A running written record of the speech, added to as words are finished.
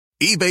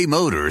eBay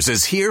Motors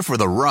is here for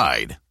the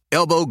ride.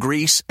 Elbow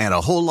grease and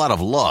a whole lot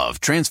of love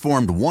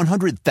transformed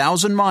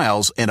 100,000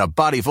 miles and a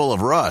body full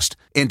of rust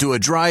into a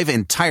drive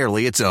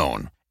entirely its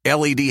own.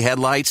 LED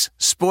headlights,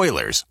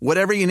 spoilers,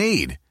 whatever you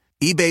need.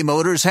 eBay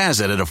Motors has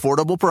it at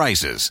affordable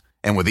prices.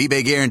 And with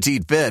eBay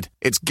Guaranteed Fit,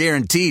 it's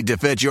guaranteed to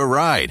fit your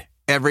ride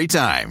every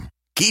time.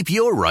 Keep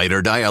your ride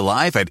or die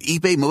alive at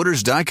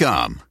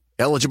ebaymotors.com.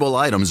 Eligible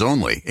items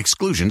only.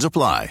 Exclusions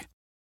apply.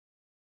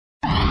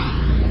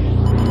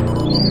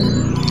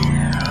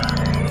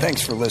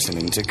 Thanks for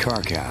listening to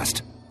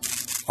CarCast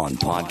on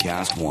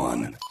Podcast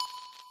One.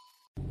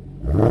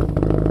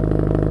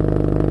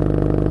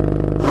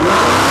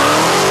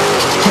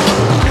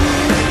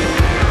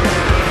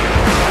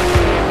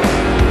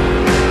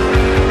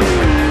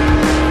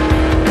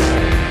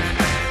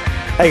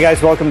 Hey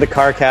guys, welcome to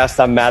CarCast.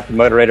 I'm Matt, the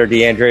moderator,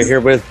 DeAndrea, here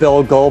with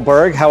Bill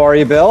Goldberg. How are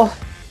you, Bill?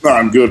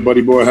 I'm good,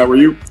 buddy boy. How are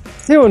you?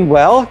 Doing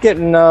well.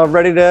 Getting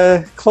ready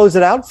to close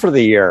it out for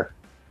the year.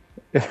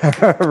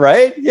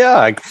 Right?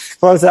 Yeah,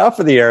 close it out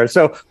for the year.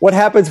 So what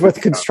happens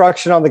with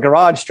construction on the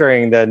garage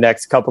during the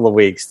next couple of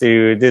weeks?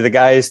 Do the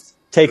guys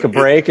take a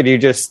break and you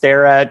just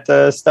stare at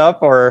stuff?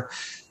 Or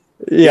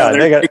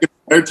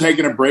they're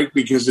taking a break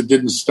because it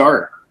didn't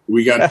start.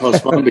 We got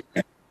postponed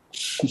again.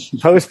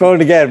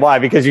 Postponed again. Why?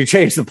 Because you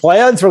changed the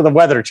plans or the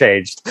weather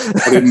changed?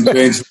 I didn't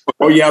change.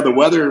 Oh yeah, the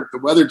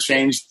weather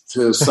changed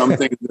to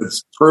something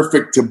that's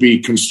perfect to be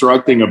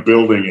constructing a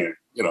building in.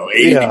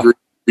 80 degrees,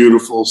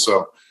 beautiful.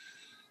 So,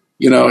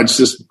 it's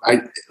just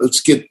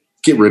let's get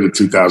rid of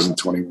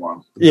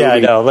 2021. Yeah, I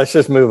know. Let's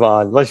just move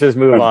on.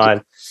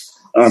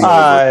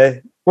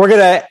 We're going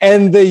to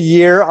end the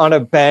year on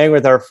a bang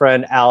with our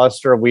friend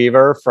Alistair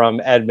Weaver from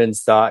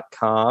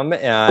Edmunds.com.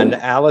 And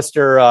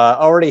Alistair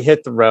already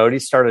hit the road. He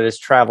started his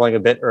traveling a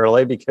bit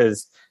early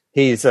because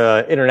he's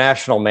an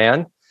international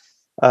man.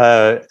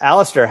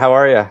 Alistair, how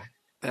are you?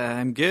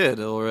 I'm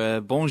good.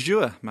 Or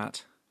bonjour,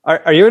 Matt.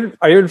 Are you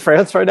in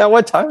France right now?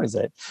 What time is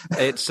it?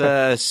 It's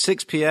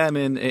 6 p.m.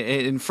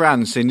 in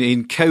France,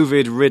 in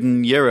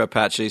COVID-ridden Europe,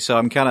 actually. So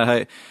I'm kind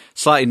of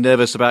slightly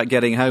nervous about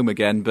getting home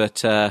again,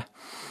 but...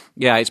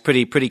 yeah, it's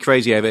pretty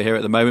crazy over here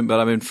at the moment, but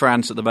I'm in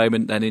France at the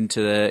moment, then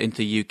into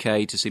the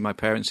UK to see my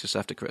parents just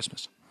after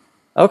Christmas.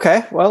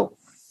 Okay, well,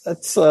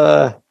 that's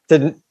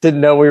didn't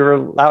know we were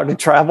allowed to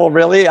travel.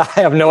 Really, I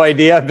have no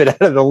idea. I've been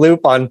out of the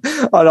loop on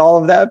all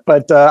of that,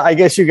 but I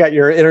guess you got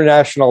your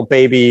international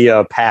baby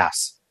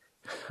pass.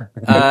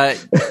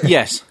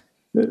 Yes,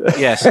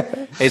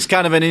 it's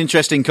kind of an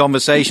interesting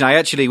conversation. I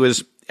actually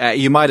was.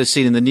 You might have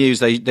seen in the news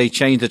they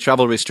changed the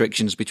travel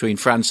restrictions between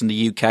France and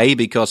the UK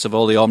because of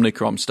all the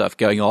Omicron stuff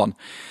going on.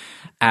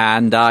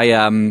 And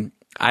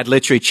I'd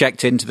literally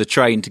checked into the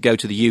train to go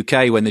to the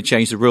UK when they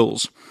changed the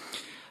rules.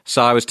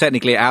 So I was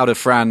technically out of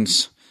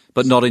France,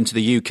 but not into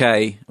the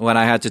UK when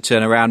I had to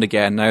turn around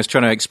again. And I was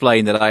trying to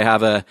explain that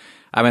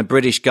I'm a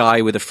British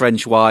guy with a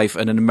French wife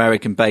and an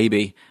American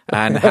baby.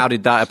 And how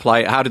did that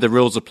apply? How did the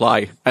rules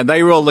apply? And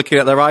they were all looking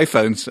at their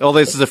iPhones. Oh,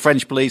 this is the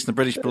French police and the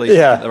British police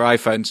looking at their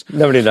iPhones.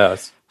 Nobody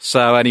knows.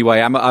 So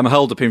anyway, I'm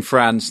holed up in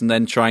France and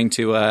then trying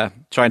to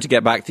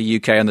get back to the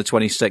UK on the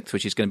 26th,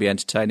 which is going to be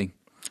entertaining.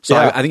 So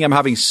I think I'm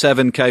having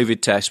 7 COVID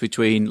tests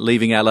between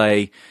leaving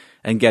LA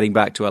and getting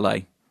back to LA.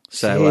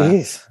 So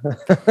it's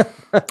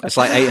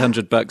like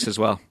 $800 as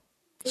well.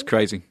 It's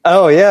crazy.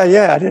 Oh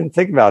yeah. I didn't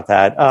think about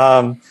that.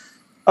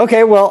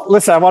 Okay, well,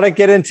 listen, I want to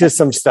get into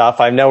some stuff.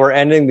 I know we're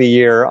ending the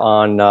year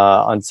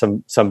on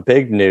some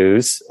big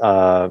news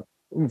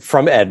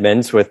from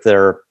Edmunds with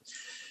their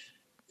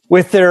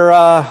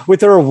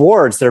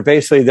awards. They're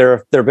basically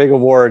their big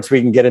awards.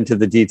 We can get into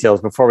the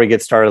details. Before we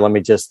get started, let me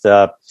just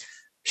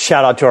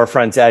shout out to our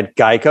friends at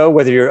Geico.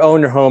 Whether you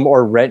own your home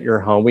or rent your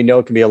home, we know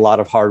it can be a lot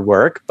of hard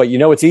work, but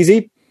it's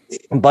easy.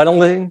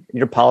 Bundling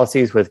your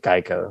policies with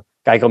Geico.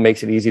 Geico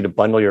makes it easy to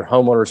bundle your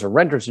homeowners or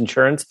renters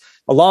insurance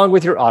along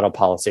with your auto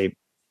policy.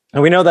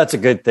 And we know that's a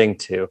good thing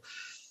too,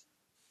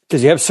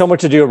 because you have so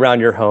much to do around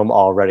your home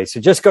already. So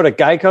just go to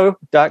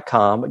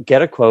geico.com,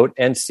 get a quote,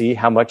 and see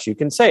how much you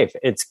can save.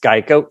 It's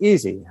Geico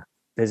easy.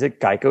 Visit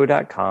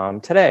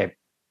geico.com today.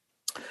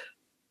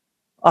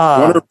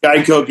 I wonder if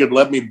Geico could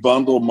let me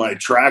bundle my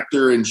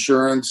tractor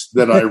insurance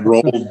that I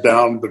rolled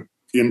down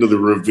into the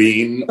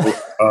ravine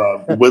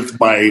with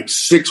my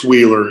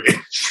 6-wheeler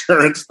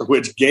insurance,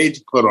 which Gage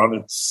put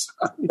on its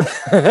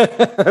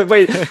side.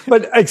 Wait,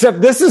 but except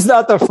this is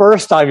not the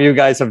first time you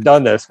guys have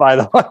done this, by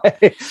the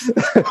way.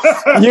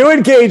 You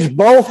and Gage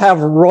both have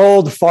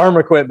rolled farm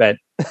equipment.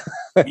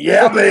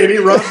 Yeah, baby,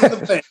 run to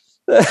the thing.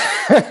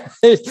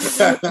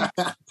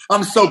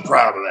 I'm so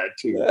proud of that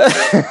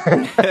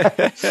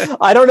too.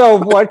 I don't know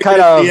what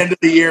kind of at the end of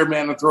the year,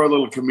 man, to throw a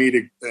little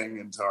comedic thing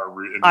into our.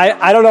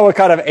 I don't know what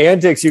kind of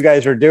antics you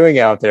guys are doing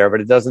out there,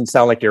 but it doesn't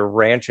sound like you're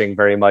ranching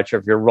very much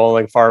if you're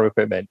rolling farm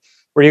equipment.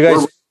 Were you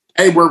guys?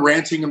 We're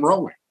ranching and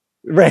rolling.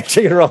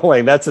 Ranching and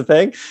rolling. That's the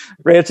thing.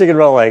 Ranching and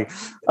rolling.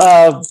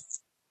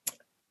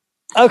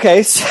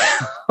 Okay, so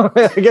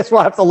I guess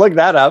we'll have to look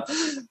that up.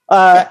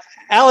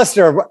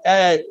 Alistair,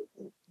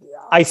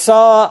 I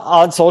saw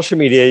on social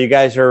media you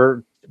guys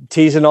are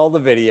teasing all the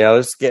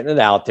videos, getting it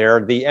out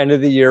there. The end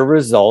of the year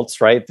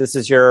results, right? This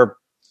is your,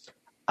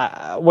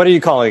 what are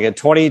you calling it?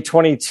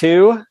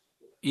 2022?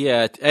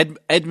 Yeah,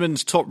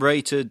 Edmunds Top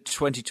Rated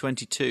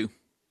 2022,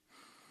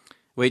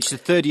 which is the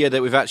third year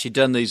that we've actually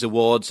done these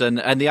awards. And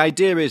the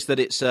idea is that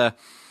it's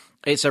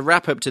a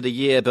wrap up to the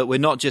year, but we're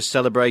not just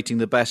celebrating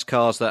the best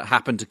cars that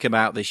happen to come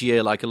out this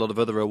year like a lot of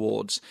other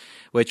awards.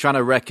 We're trying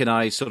to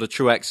recognize sort of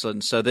true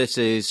excellence. So this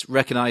is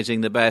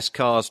recognizing the best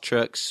cars,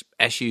 trucks,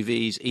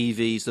 SUVs,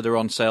 EVs that are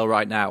on sale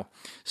right now.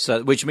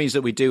 So, which means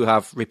that we do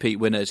have repeat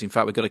winners. In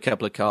fact, we've got a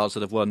couple of cars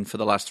that have won for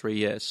the last 3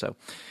 years. So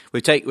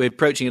we're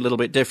approaching it a little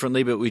bit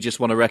differently, but we just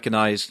want to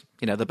recognize,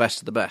 the best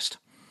of the best.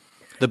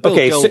 The Bill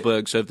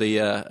Goldbergs of the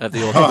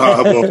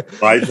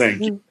audience. Well, I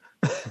think.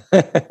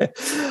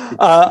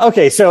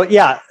 Okay, so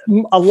yeah,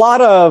 a lot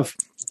of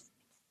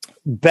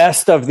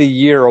best of the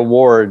year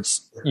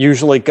awards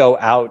usually go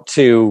out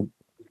to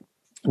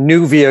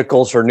new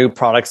vehicles or new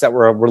products that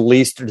were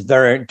released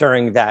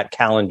during that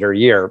calendar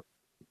year.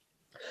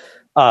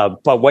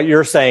 But what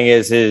you're saying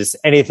is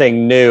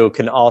anything new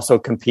can also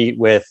compete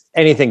with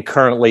anything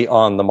currently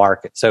on the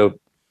market. So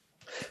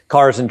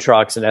cars and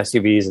trucks and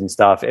SUVs and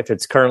stuff, if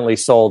it's currently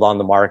sold on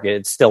the market,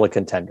 it's still a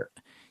contender.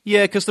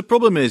 Yeah, because the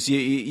problem is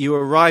you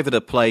arrive at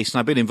a place, and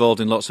I've been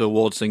involved in lots of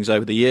awards things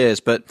over the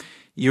years, but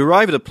you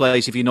arrive at a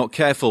place, if you're not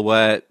careful,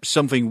 where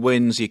something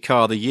wins your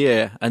car of the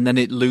year and then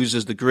it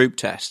loses the group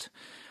test.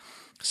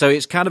 So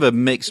it's kind of a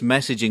mixed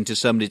messaging to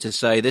somebody to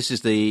say, this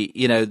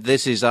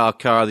is our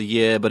car of the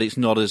year, but it's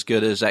not as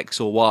good as X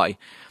or Y.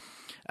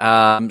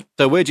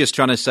 So we're just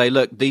trying to say,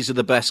 look, these are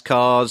the best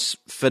cars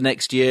for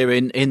next year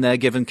in their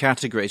given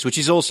categories, which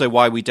is also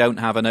why we don't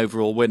have an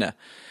overall winner.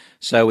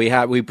 So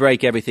we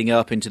break everything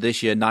up into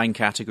this year 9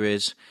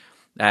 categories: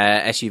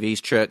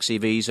 SUVs, trucks,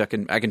 EVs.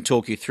 I can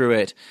talk you through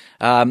it.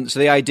 So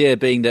the idea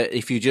being that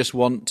if you just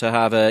want to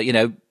have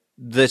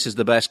this is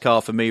the best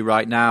car for me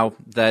right now,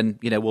 then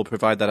we'll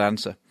provide that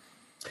answer.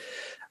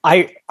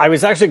 I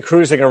was actually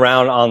cruising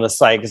around on the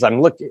site because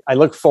I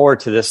look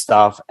forward to this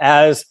stuff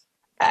as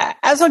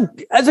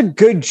a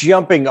good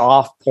jumping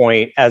off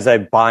point as a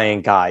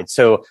buying guide.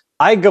 So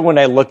I go and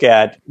I look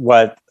at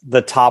what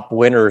the top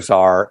winners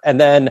are, and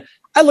then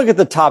I look at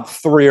the top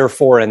 3 or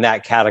 4 in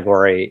that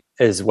category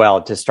as well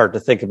to start to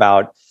think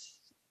about,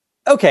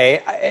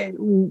 okay,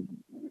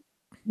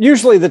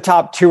 usually the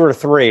top 2 or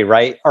 3,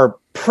 right, are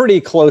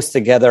pretty close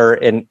together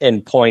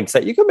in points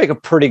that you can make a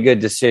pretty good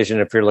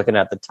decision if you're looking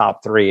at the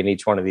top 3 in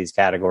each one of these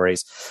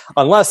categories,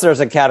 unless there's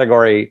a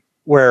category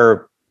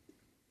where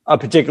a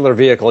particular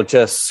vehicle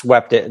just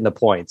swept it in the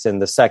points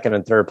and the second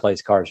and third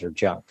place cars are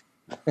junk.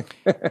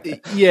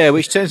 Yeah,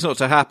 which tends not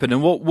to happen.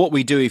 And what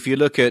we do, if you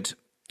look at,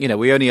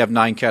 we only have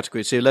 9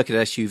 categories. So you look at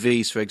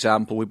SUVs, for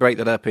example, we break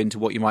that up into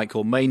what you might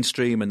call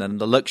mainstream and then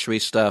the luxury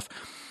stuff.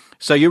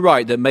 So you're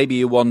right that maybe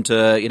you want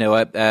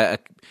a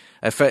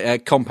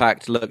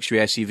compact luxury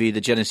SUV. The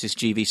Genesis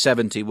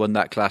GV70 won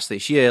that class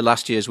this year.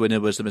 Last year's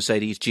winner was the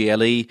Mercedes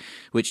GLE,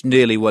 which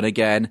nearly won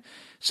again.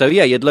 So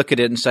yeah, you'd look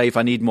at it and say, if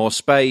I need more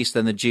space,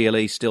 then the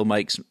GLE still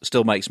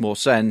makes more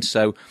sense.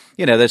 So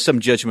there's some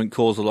judgment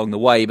calls along the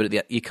way,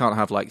 but you can't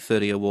have like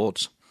 30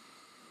 awards.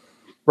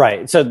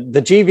 Right. So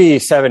the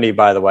GV70,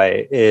 by the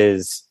way,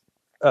 is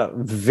a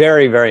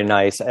very, very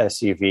nice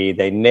SUV.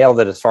 They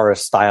nailed it as far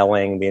as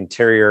styling, the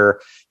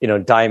interior,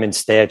 diamond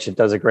stitch. It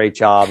does a great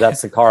job.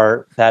 That's the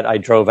car that I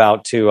drove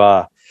out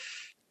to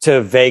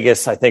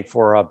Vegas, I think,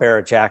 for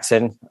Barrett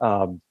Jackson.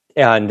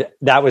 And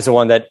that was the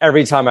one that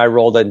every time I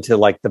rolled into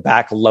like the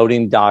back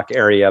loading dock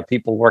area,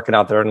 people working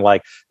out there and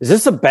like, is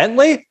this a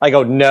Bentley? I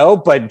go, no,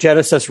 but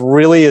Genesis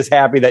really is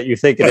happy that you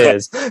think it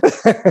is.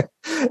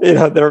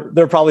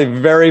 They're probably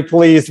very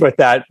pleased with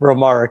that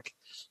remark.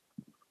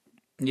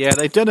 Yeah,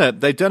 they've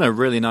done a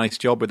really nice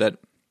job with it,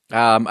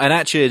 and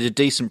actually at a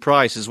decent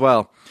price as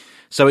well.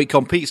 So it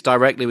competes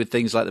directly with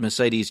things like the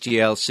Mercedes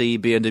GLC,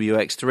 BMW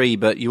X3,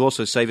 but you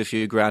also save a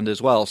few grand as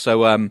well.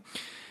 So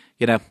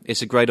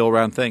it's a great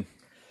all-round thing.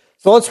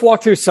 So let's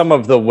walk through some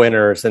of the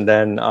winners, and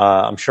then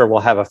I'm sure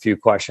we'll have a few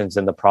questions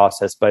in the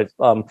process. But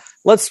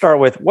let's start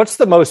with, what's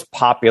the most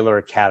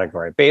popular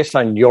category? Based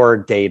on your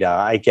data,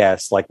 I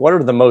guess, like what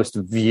are the most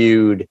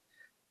viewed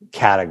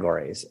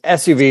categories?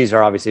 SUVs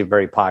are obviously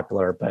very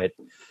popular, but...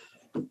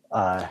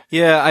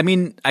 yeah, I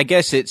mean, I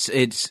guess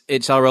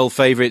it's our old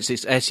favorites.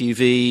 It's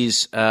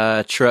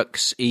SUVs,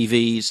 trucks,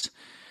 EVs.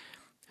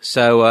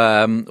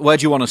 So where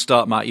do you want to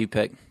start, Matt? You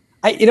pick.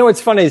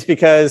 What's funny is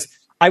because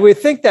I would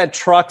think that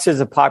trucks is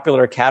a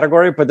popular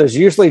category, but there's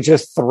usually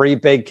just 3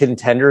 big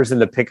contenders in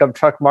the pickup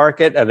truck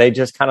market, and they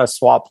just kind of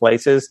swap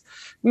places.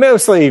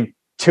 Mostly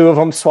 2 of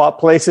them swap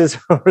places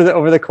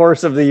over the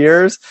course of the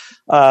years.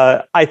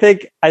 I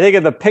think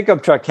in the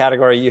pickup truck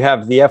category, you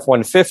have the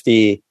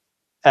F-150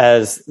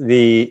 as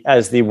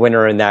the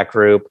winner in that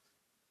group.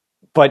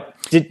 But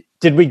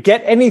did we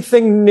get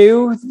anything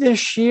new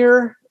this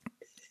year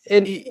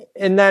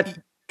in that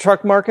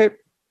truck market?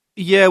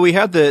 Yeah, we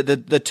had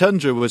the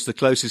Tundra was the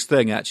closest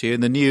thing actually,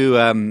 and the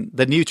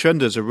new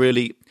Tundras are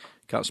really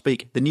can't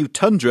speak. The new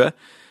Tundra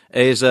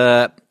is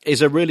a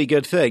really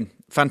good thing.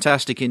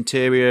 fantastic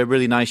interior,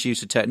 really nice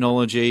use of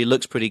technology,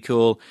 looks pretty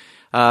cool.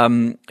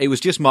 It was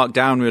just marked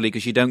down really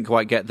because you don't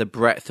quite get the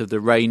breadth of the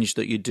range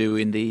that you do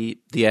in the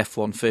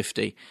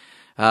F-150.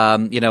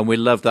 We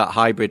love that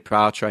hybrid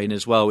powertrain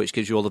as well, which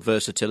gives you all the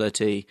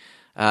versatility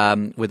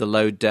with a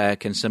load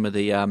deck and some of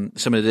the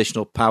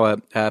additional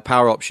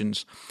power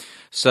options.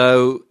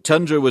 So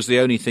Tundra was the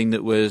only thing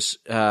that was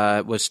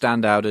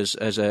standout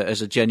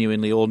as a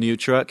genuinely all new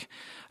truck.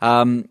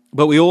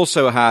 But we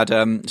also had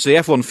so the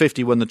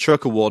F-150 won the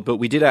truck award, but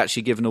we did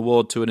actually give an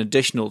award to an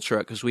additional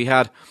truck because we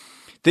had.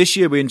 This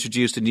year we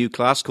introduced a new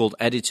class called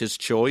Editor's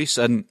Choice,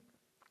 and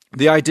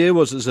the idea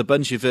was there's a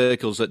bunch of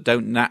vehicles that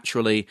don't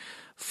naturally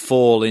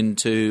fall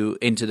into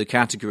the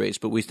categories,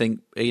 but we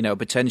think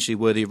potentially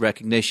worthy of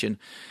recognition.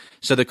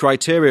 So the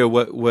criteria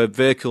were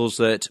vehicles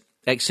that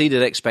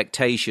exceeded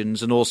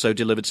expectations and also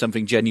delivered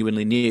something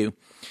genuinely new.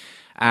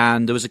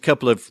 And there was a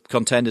couple of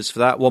contenders for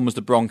that. One was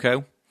the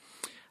Bronco,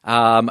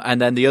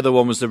 and then the other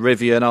one was the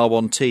Rivian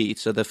R1T,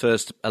 so the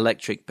first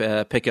electric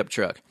pickup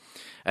truck.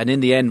 And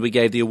in the end, we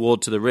gave the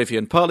award to the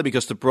Rivian, partly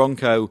because the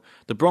Bronco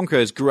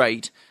is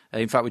great.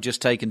 In fact, we've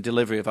just taken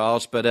delivery of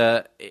ours,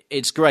 but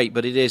it's great,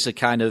 but it is a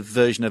kind of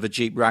version of a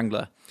Jeep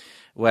Wrangler,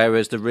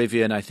 whereas the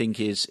Rivian, I think,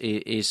 is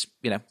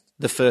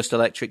the first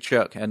electric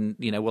truck, and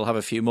we'll have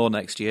a few more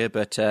next year,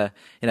 but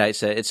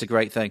it's a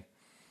great thing.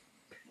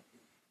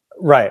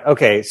 Right.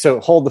 Okay. So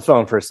hold the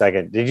phone for a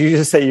second. Did you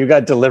just say you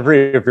got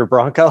delivery of your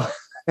Bronco?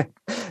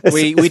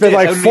 It's been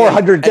like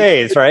 400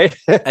 days, right?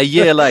 A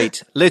year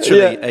late,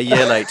 literally a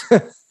year late.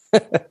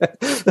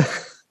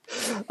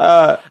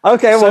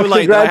 Okay, well,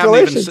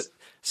 congratulations.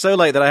 So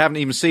late that I haven't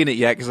even seen it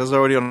yet because I was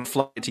already on a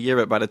flight to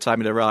Europe by the time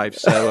it arrived.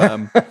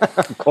 So,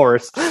 of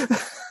course, I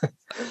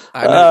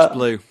know it's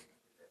blue.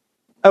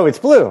 Oh, it's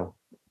blue.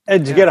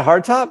 And did you get a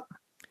hard top?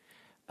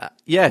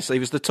 Yes, it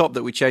was the top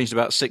that we changed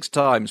about 6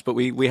 times, but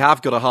we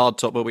have got a hard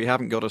top, but we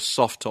haven't got a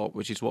soft top,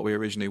 which is what we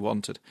originally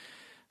wanted.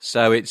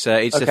 So it's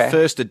the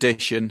first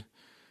edition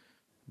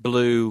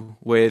blue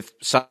with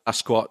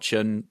Sasquatch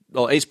and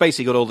it's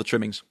basically got all the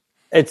trimmings.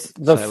 It's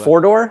the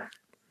 4-door?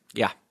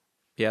 Yeah,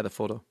 the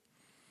 4-door.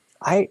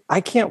 I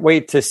can't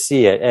wait to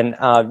see it.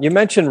 And you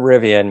mentioned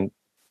Rivian.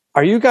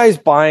 Are you guys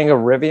buying a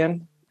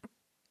Rivian?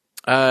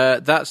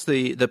 That's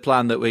the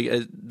plan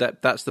that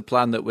that's the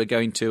plan that we're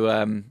going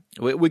to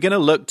we're going to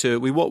look to.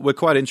 We're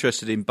quite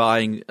interested in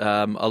buying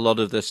a lot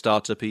of the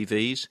startup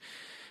EVs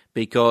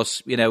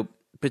because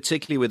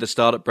particularly with the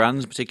startup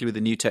brands, particularly with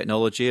the new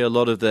technology, a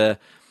lot of the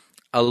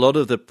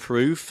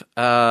proof,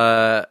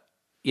 the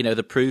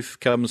proof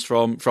comes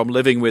from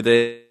living with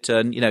it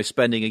and,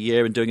 spending a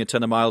year and doing a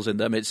ton of miles in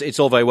them. It's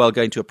all very well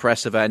going to a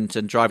press event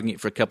and driving it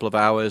for a couple of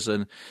hours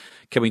and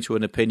coming to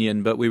an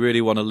opinion, but we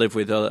really want to live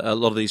with a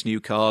lot of these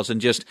new cars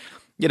and just,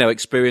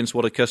 experience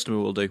what a customer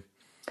will do.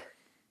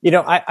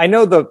 I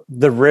know the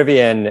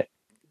Rivian,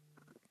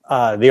 the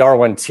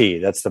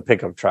R1T, that's the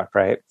pickup truck,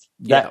 right?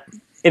 Yeah.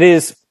 It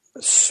is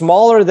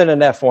smaller than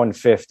an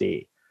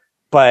F-150,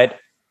 but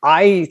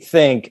I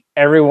think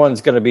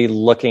everyone's going to be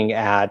looking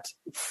at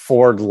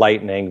Ford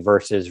Lightning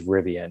versus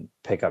Rivian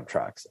pickup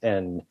trucks.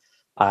 And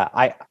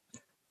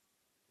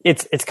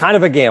it's kind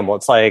of a gamble.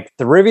 It's like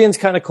the Rivian's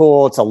kind of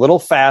cool. It's a little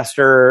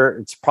faster.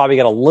 It's probably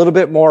got a little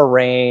bit more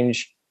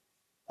range.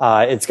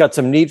 It's got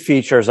some neat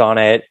features on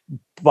it,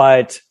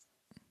 but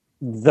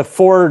the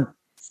Ford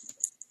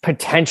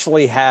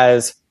potentially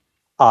has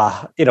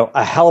a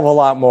hell of a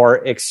lot more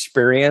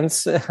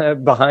experience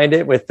behind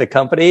it with the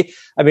company.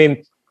 I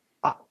mean,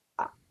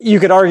 you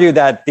could argue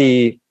that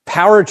the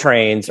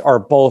powertrains are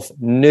both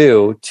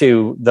new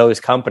to those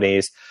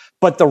companies,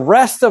 but the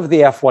rest of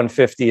the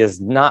F-150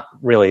 is not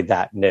really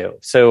that new.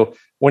 So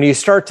when you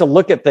start to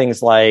look at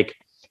things like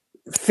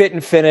fit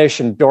and finish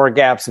and door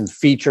gaps and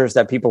features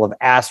that people have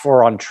asked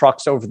for on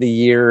trucks over the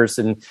years,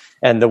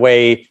 and the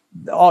way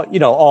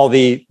all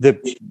the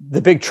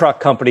big truck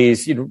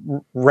companies,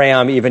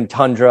 Ram, even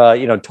Tundra,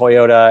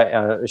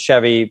 Toyota,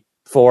 Chevy,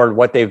 Ford,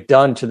 what they've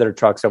done to their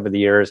trucks over the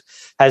years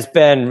has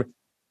been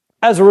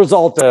as a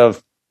result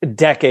of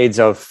decades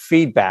of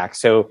feedback.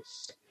 So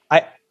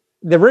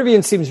the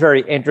Rivian seems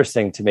very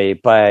interesting to me,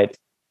 but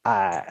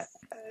I'd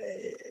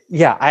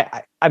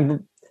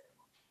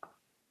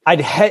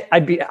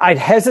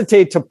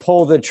hesitate to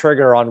pull the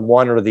trigger on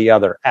one or the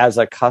other as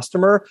a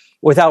customer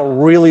without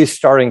really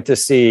starting to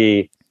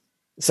see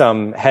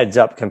some heads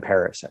up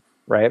comparison,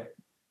 right?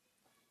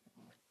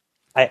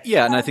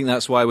 And I think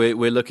that's why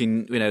we're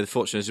looking. The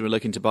fortune is we're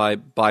looking to buy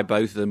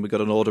both of them. We've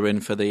got an order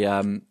in for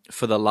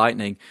the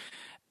Lightning.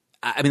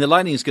 I mean, the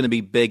Lightning is going to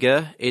be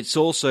bigger. It's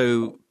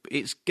going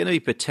to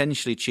be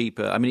potentially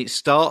cheaper. I mean, it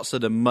starts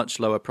at a much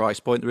lower price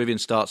point. The Rivian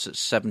starts at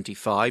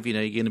 $75.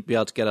 You're going to be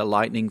able to get a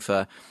Lightning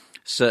for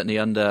certainly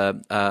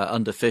under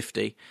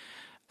 50.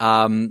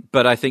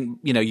 But I think,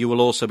 you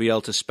will also be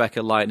able to spec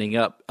a Lightning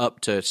up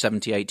to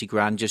 70, 80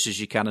 grand, just as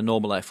you can a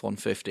normal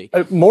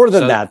F-150. More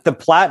than that, the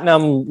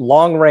Platinum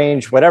long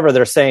range, whatever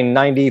they're saying,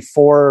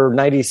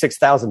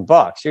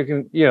 $96,000. You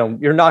can,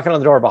 you're knocking on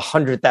the door of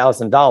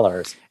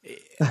 $100,000.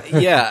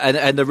 Yeah.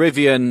 And the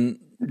Rivian,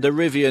 the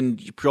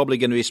Rivian, you're probably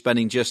going to be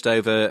spending just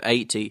over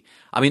 80.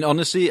 I mean,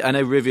 honestly, I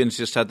know Rivian's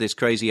just had this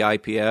crazy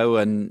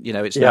IPO, and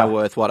it's now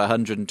worth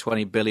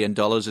 $120 billion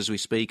as we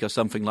speak, or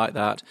something like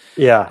that.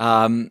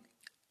 Yeah.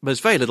 There's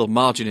very little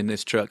margin in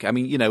this truck. I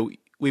mean,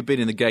 we've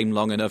been in the game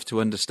long enough to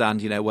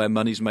understand, where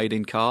money's made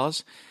in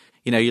cars.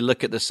 You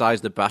look at the size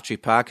of the battery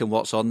pack and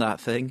what's on that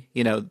thing.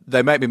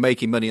 They might be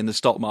making money in the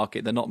stock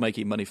market. They're not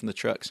making money from the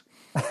trucks.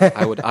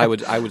 I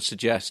would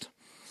suggest.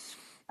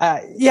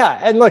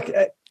 And look,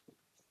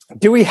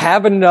 do we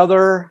have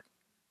another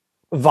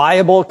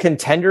viable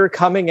contender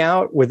coming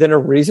out within a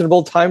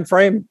reasonable time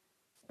frame?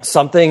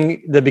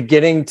 Something the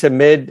beginning to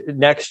mid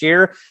next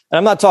year. And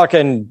I'm not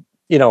talking,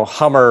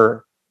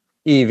 Hummer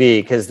EV,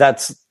 because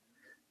that's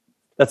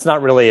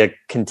not really a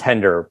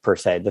contender per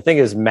se. The thing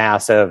is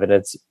massive, and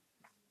it's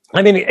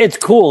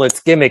cool,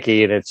 it's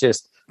gimmicky, and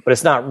but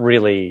it's not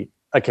really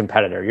a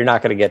competitor. You're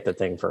not going to get the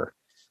thing for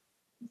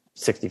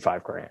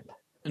 $65,000.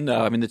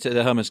 No, I mean,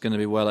 the Hummer's going to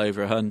be well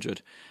over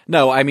 100.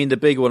 No, I mean, the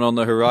big one on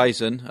the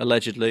horizon,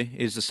 allegedly,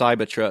 is the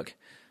Cybertruck.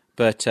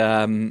 But,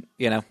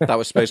 that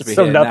was supposed to be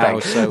so here nothing.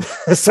 now.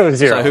 So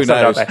zero. So who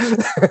knows?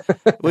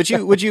 would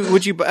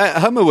you,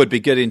 Hummer would be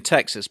good in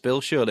Texas,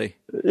 Bill, surely?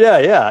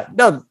 Yeah.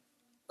 No.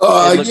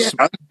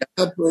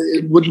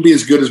 It wouldn't be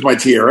as good as my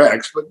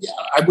TRX, but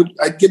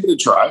I'd give it a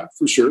try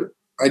for sure.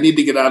 I need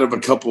to get out of a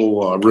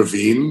couple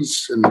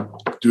ravines and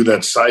do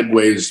that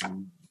sideways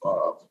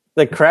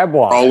the crab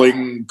walk,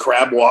 crawling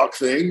crab walk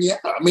thing. Yeah,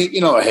 I mean,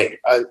 hey,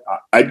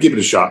 I'd give it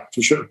a shot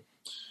for sure.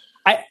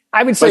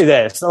 I would say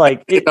this,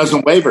 like it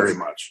doesn't weigh very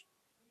much.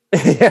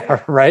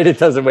 Yeah, right. It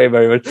doesn't weigh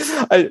very much.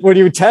 When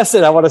you test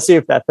it, I want to see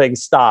if that thing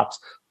stops.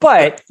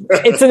 But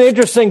it's an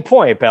interesting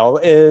point, Bill.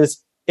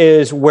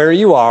 Is where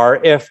you are.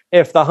 If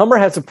the Hummer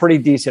has a pretty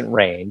decent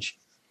range,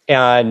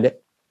 and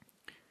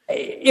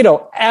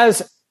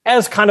as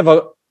kind of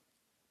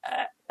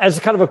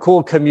a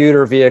cool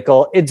commuter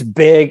vehicle, it's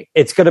big.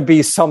 It's going to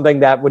be something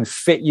that would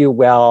fit you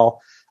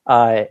well.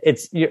 You're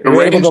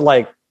able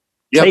to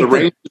the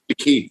range is the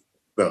key.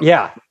 Though.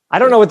 Yeah, I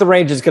don't know what the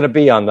range is going to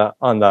be on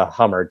the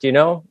Hummer. Do you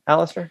know,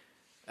 Alistair?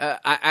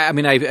 I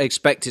mean, I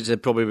expect it to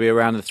probably be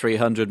around the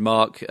 300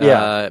 mark.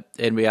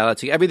 In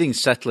reality,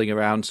 everything's settling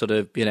around sort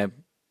of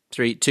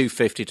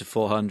 250 to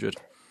 400.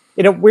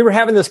 We were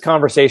having this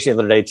conversation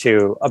the other day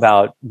too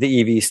about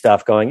the EV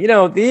stuff going,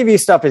 the EV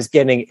stuff is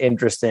getting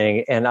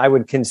interesting, and I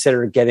would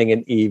consider getting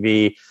an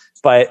EV,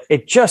 but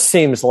it just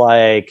seems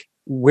like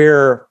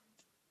we're,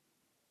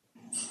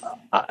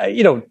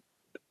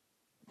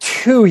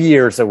 2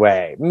 years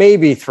away,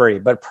 maybe 3,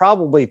 but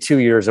probably 2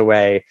 years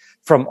away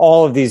from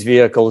all of these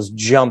vehicles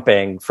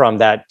jumping from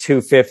that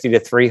 250 to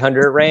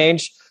 300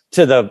 range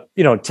to the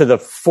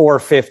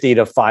 450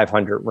 to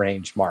 500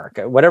 range mark,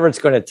 whatever it's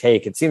going to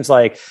take. It seems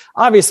like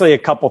obviously a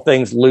couple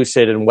things,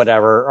 Lucid and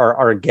whatever,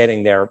 are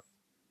getting there.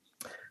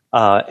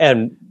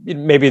 And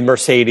maybe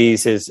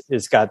Mercedes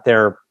is got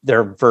their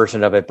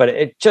version of it, but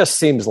it just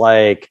seems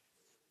like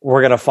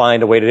we're going to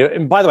find a way to do it.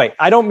 And by the way,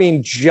 I don't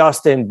mean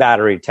just in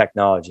battery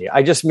technology.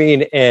 I just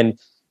mean in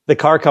the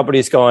car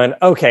companies going,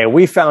 okay,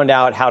 we found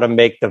out how to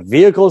make the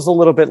vehicles a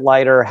little bit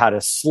lighter, how to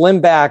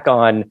slim back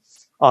on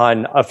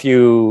a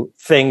few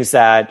things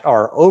that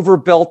are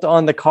overbuilt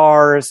on the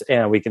cars,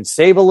 and we can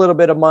save a little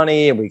bit of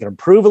money, and we can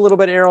improve a little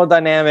bit of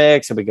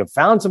aerodynamics, and we can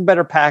found some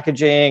better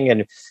packaging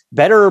and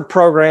better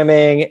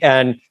programming.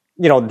 And,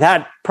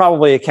 that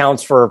probably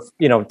accounts for,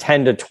 10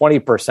 to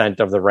 20%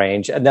 of the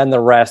range. And then the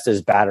rest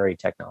is battery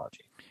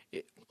technology.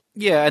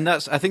 Yeah, and I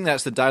think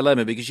that's the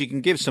dilemma, because you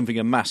can give something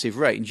a massive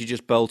range. You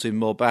just bolt in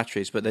more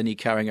batteries, but then you're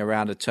carrying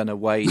around a ton of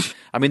weight.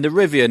 I mean, the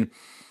Rivian,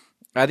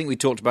 I think we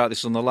talked about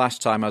this on the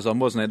last time I was on,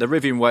 wasn't it? The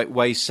Rivian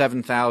weighs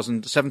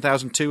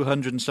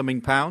 7,200 and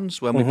something pounds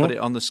when we put it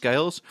on the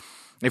scales.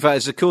 In fact,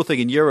 it's a cool thing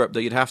in Europe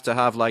that you'd have to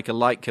have like a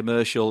light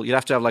commercial. You'd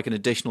have to have like an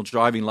additional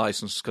driving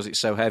license because it's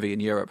so heavy in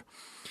Europe.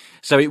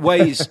 So it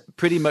weighs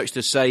pretty much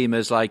the same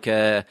as like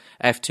a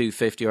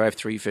F250 or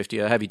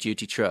F350, a heavy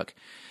duty truck.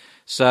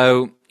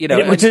 So,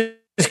 which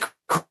is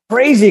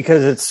crazy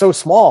because it's so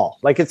small.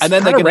 Like it's and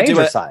then kind of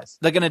Ranger size.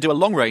 They're going to do a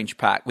long range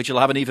pack, which will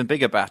have an even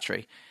bigger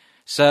battery.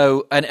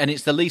 So, and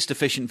it's the least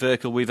efficient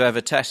vehicle we've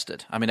ever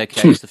tested. I mean,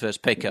 okay, it's the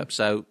first pickup,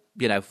 so,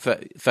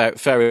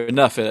 fair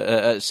enough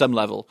at some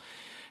level.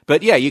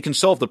 But yeah, you can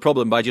solve the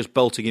problem by just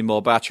bolting in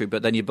more battery,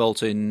 but then you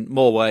bolt in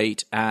more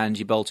weight and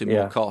you bolt in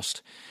more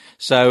cost.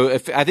 So I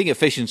think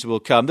efficiency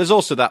will come. There's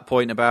also that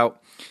point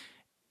about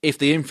if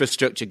the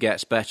infrastructure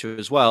gets better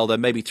as well,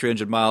 then maybe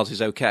 300 miles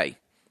is okay.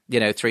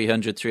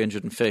 300,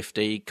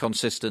 350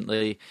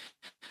 consistently.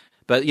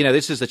 But,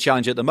 this is the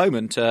challenge at the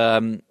moment,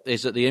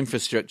 is that the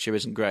infrastructure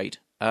isn't great.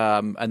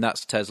 And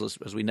that's Tesla's,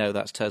 as we know,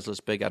 that's Tesla's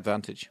big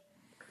advantage.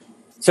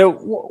 So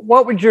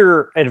what would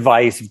your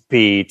advice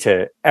be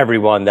to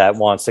everyone that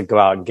wants to go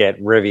out and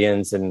get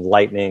Rivians and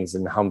Lightnings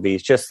and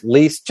Humvees? Just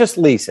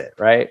lease it,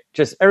 right?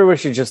 Everyone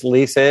should just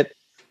lease it,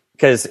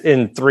 because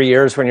in 3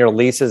 years when your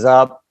lease is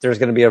up, there's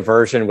going to be a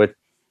version with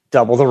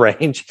double the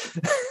range.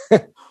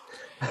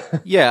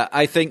 Yeah,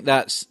 I think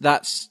that's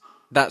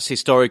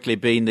historically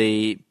been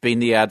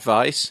the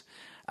advice.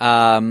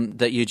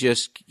 that you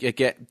just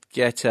get.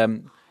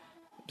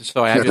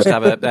 Sorry, I just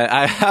have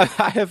I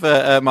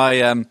have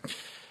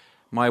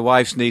my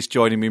wife's niece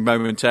joining me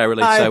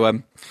momentarily. Hi.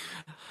 So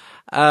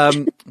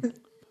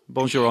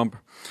bonjour.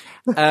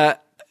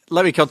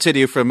 Let me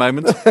continue for a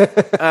moment.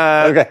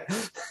 Okay.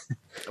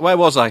 Where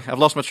was I? I've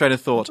lost my train of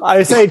thought. I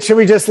was saying, should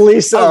we just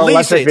lease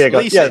electric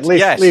vehicles? Lease it,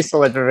 yes. Lease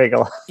electric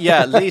vehicle.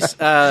 Yeah, lease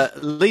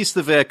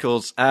the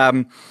vehicles.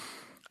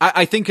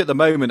 I think at the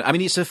moment, I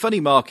mean, it's a funny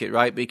market,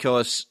 right?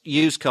 Because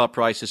used car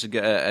prices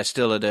are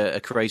still at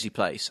a crazy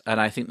place. And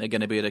I think they're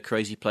going to be at a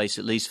crazy place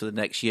at least for the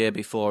next year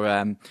before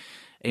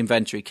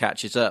inventory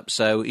catches up.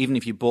 So even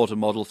if you bought a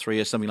Model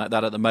 3 or something like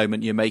that at the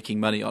moment, you're making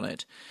money on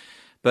it.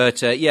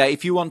 But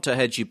if you want to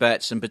hedge your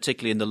bets, and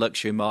particularly in the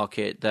luxury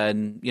market,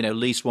 then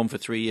lease one for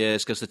 3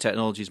 years because the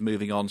technology is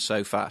moving on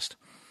so fast.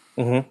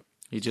 Mm-hmm.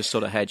 You just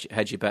sort of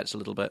hedge your bets a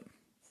little bit.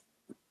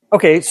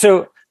 Okay,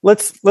 so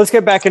let's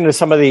get back into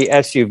some of the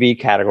SUV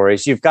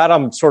categories. You've got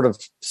them sort of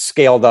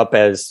scaled up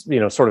as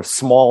sort of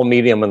small,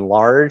 medium, and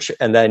large,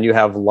 and then you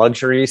have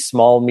luxury,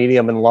 small,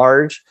 medium, and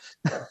large.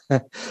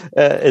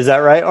 Is that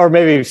right? Or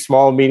maybe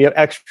small, medium,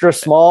 extra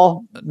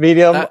small,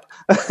 medium,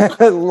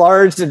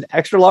 large, and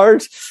extra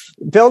large.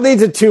 Bill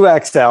needs a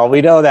 2XL.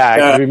 We know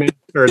that. We made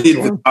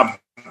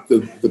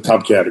the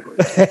top category.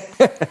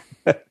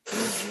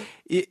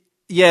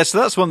 Yeah, so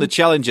that's one of the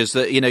challenges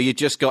that you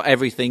just got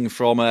everything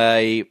from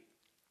a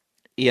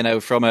 20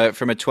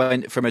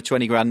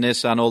 grand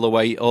Nissan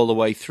all the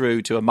way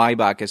through to a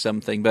Maybach or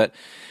something. But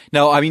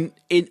no, I mean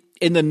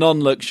in the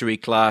non-luxury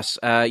class,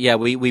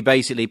 we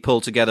basically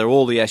pull together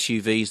all the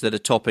SUVs that are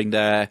topping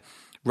their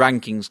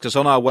rankings, because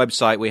on our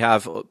website we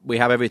have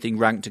everything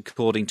ranked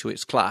according to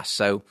its class,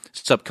 so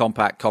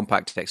subcompact,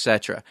 compact,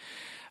 etc.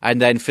 And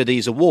then for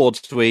these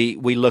awards, we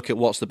look at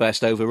what's the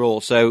best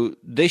overall. So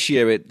this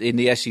year in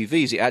the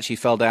SUVs, it actually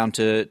fell down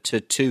to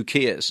 2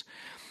 Kias.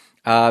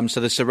 So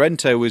the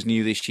Sorento was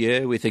new this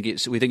year. We think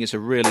it's a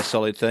really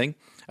solid thing.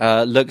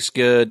 Looks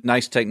good,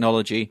 nice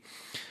technology,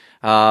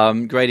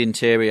 great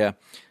interior.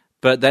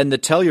 But then the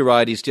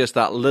Telluride is just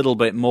that little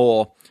bit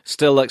more.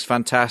 Still looks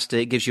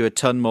fantastic, gives you a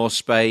ton more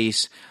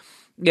space.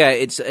 Yeah,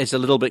 it's a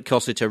little bit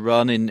costly to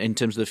run in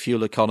terms of the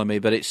fuel economy,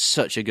 but it's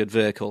such a good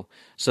vehicle.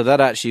 So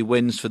that actually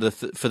wins for the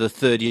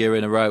third year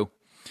in a row.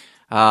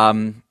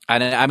 And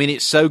I mean,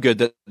 it's so good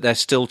that they're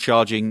still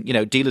charging.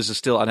 Dealers are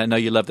still, and I know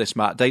you love this,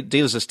 Matt.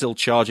 Dealers are still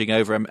charging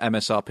over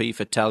MSRP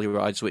for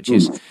Tellurides, which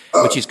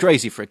is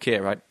crazy for a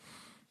Kia, right?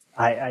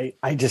 I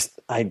just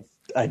don't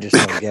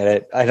get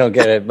it. I don't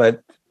get it,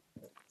 but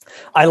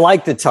I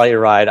like the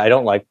Telluride. I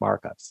don't like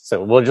markups,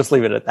 so we'll just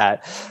leave it at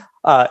that.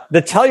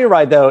 The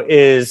Telluride, though,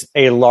 is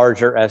a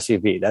larger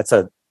SUV. That's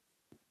a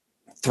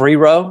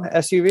 3-row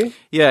SUV.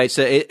 Yeah, it's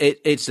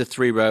a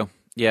 3-row.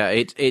 Yeah,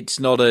 it's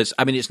not as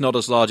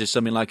large as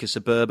something like a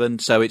Suburban.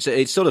 So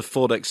it's sort of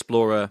Ford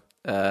Explorer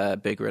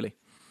big, really.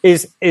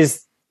 Is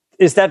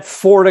that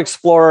Ford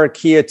Explorer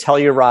Kia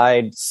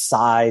Telluride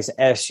size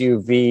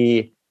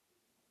SUV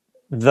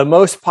the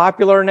most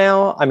popular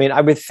now? I mean,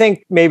 I would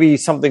think maybe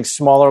something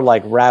smaller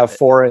like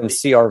RAV4 and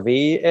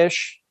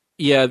CR-V-ish.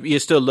 Yeah, you're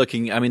still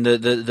looking. I mean,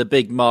 the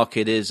big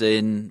market is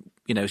in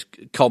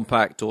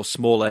compact or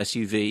small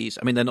SUVs.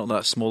 I mean, they're not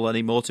that small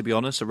anymore, to be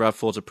honest. A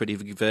RAV4 is a pretty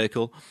big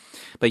vehicle,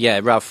 but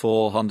yeah,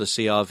 RAV4, Honda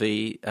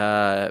CR-V,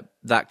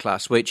 that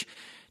class, which,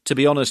 to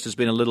be honest, has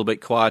been a little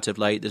bit quiet of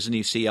late. There's a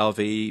new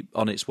CR-V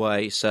on its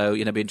way, so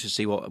be interested to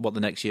see what the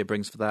next year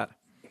brings for that.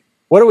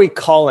 What are we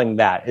calling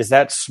that? Is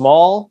that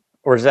small?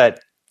 Or is that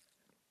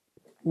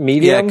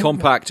medium? Yeah,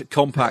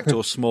 compact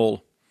or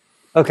small.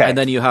 Okay. And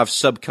then you have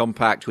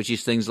subcompact, which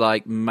is things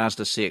like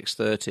Mazda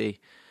CX-30,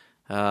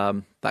 that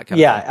kind of thing.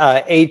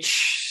 Yeah,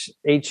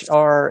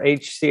 HR,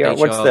 HCR.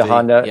 What's the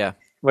Honda? Yeah,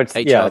 what's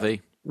HR-V. Yeah,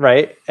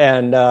 right.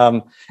 And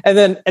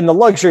then in the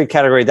luxury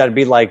category, that'd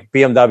be like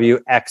BMW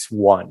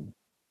X1,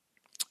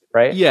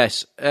 right?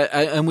 Yes,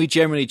 and we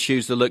generally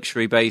choose the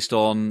luxury based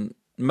on,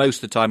 most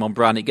of the time, on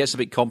brand. It gets a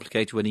bit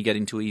complicated when you get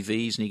into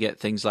EVs and you get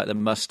things like the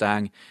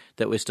Mustang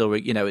that we're still,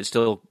 it's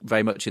still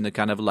very much in the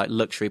kind of like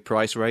luxury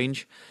price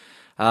range.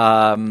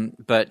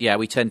 But yeah,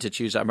 we tend to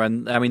choose that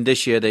brand. I mean,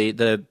 this year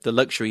the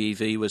luxury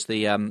EV was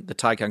the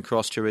Taycan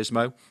Cross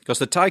Turismo, because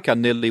the Taycan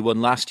nearly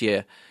won last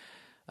year,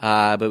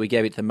 but we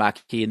gave it to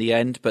Mach-E in the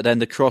end. But then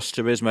the Cross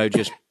Turismo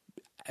just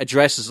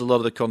addresses a lot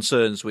of the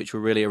concerns, which were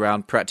really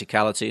around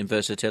practicality and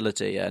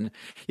versatility. And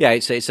yeah,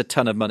 it's a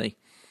ton of money.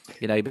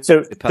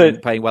 So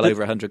paying well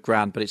over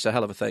 $100,000, but it's a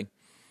hell of a thing.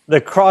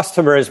 The Cross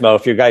Turismo,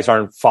 if you guys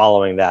aren't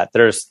following that,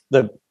 there's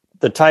the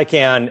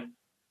Taycan,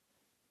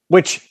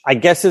 which I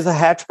guess is a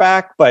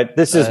hatchback, but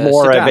this is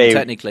more sedan, of a,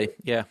 technically,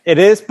 yeah, it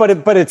is, but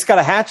it's got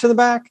a hatch in the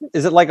back.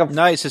 Is it like a?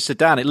 No, it's a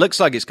sedan. It looks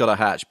like it's got a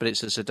hatch, but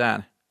it's a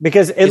sedan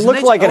because it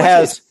looked like it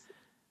has.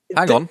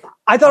 Hang on,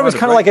 I thought it was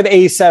kind of like an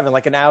A7,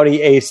 like an Audi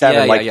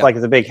A7, like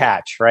the big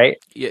hatch, right?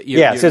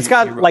 Yeah, so it's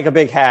got like a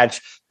big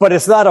hatch, but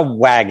it's not a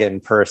wagon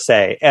per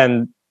se,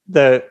 and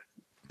the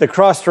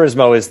Cross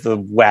Turismo is the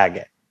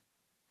wagon,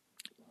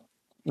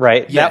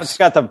 right? Yes.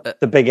 That's got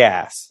the big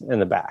ass in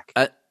the back,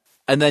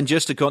 and then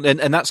just to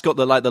and that's got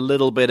the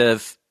little bit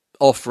of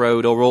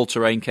off-road or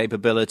all-terrain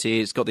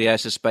capability. It's got the air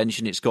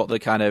suspension. It's got the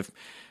kind of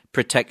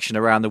protection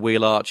around the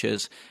wheel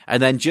arches.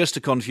 And then just to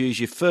confuse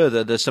you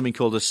further, there's something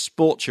called a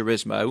Sport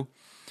Turismo,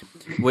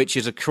 which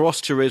is a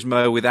cross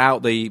Turismo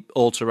without the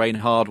all-terrain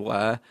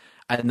hardware,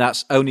 and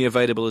that's only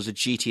available as a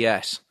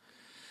GTS.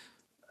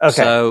 Okay.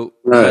 So,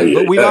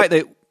 but we like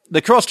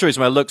the cross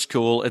Turismo looks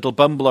cool. It'll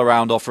bumble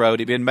around off-road.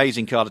 It'd be an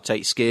amazing car to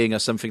take skiing or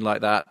something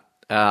like that.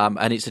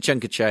 And it's a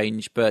chunk of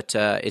change, but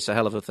it's a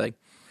hell of a thing.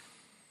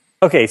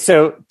 Okay,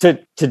 so to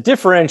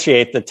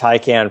differentiate the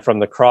Taycan from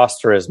the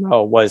Cross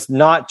Turismo was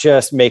not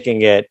just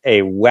making it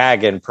a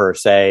wagon per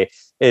se,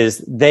 is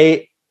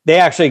they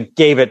actually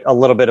gave it a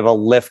little bit of a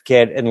lift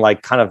kit and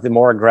like kind of the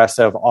more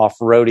aggressive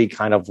off-roady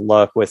kind of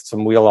look with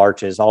some wheel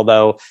arches,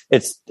 although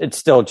it's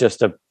still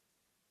just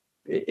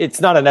it's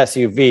not an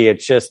SUV,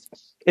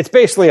 it's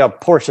basically a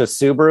Porsche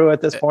Subaru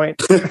at this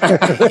point.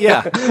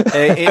 Yeah,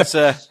 it's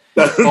or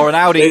an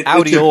Audi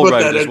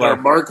Allroad as well.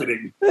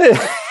 Marketing.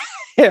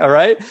 Yeah,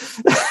 right.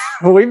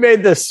 We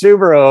made the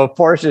Subaru of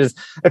Porsches.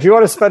 If you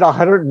want to spend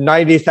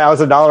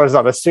 $190,000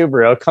 on a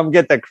Subaru, come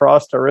get the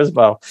Cross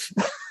Turismo.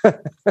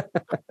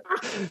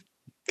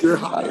 You're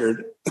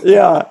hired.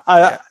 Yeah,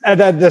 and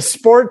then the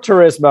Sport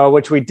Turismo,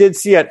 which we did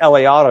see at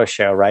LA Auto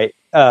Show, right,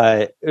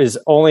 is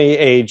only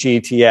a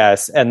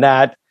GTS, and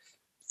that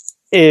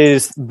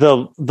is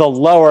the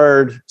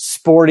lowered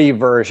sporty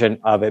version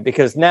of it,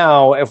 because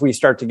now if we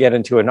start to get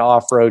into an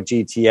off-road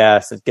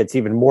GTS, it gets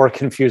even more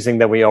confusing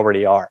than we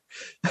already are.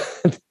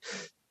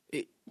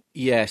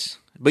 Yes,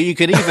 but you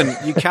can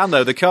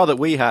though, the car that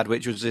we had,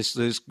 which was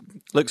this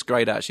looks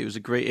great actually.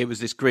 It was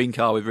this green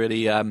car with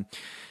really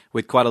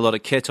with quite a lot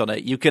of kit on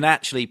it. You can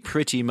actually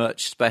pretty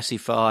much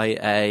specify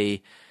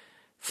a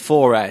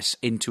 4S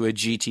into a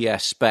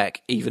GTS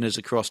spec, even as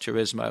a Cross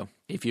Turismo,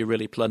 if you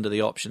really plunder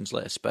the options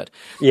list. But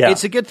yeah,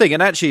 it's a good thing.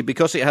 And actually,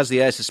 because it has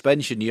the air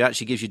suspension, you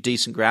actually gives you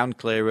decent ground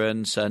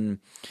clearance and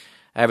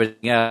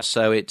everything else.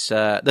 So it's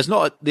there's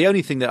not the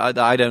only thing that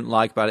I don't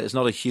like about it. There's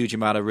not a huge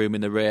amount of room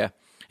in the rear.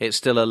 It's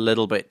still a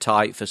little bit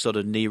tight for sort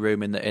of knee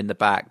room in the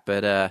back.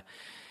 But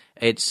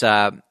it's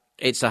a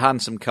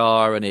handsome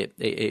car and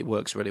it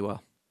works really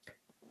well.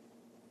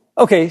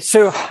 Okay,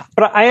 so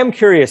but I am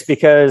curious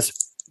because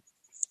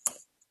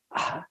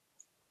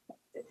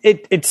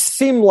it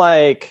seemed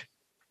like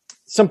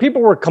some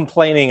people were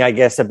complaining, I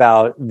guess,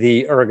 about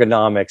the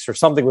ergonomics or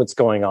something that's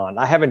going on.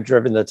 I haven't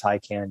driven the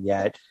Taycan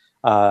yet.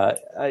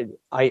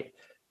 I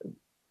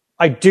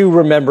do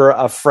remember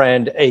a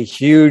friend, a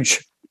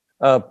huge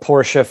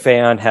Porsche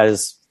fan,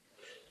 has,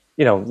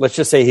 let's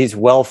just say he's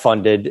well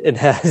funded and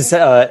has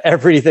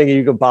everything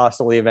you could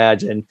possibly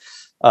imagine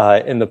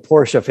in the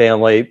Porsche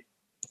family.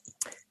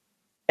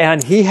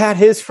 And he had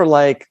his for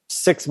like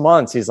 6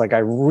 months. He's like, I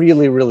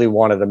really, really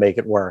wanted to make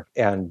it work.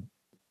 And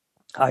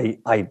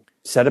I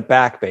set it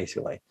back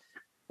basically.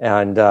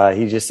 And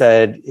he just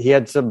said he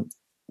was a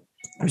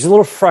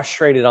little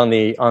frustrated on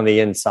the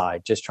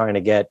inside, just trying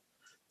to get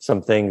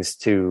some things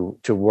to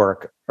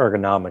work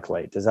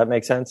ergonomically. Does that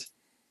make sense?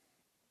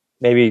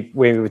 Maybe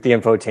with the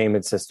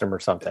infotainment system or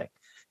something.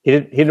 He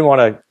didn't want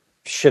to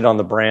shit on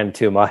the brand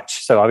too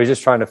much. So I was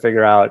just trying to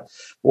figure out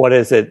what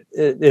is it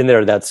in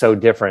there that's so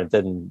different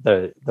than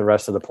the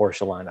rest of the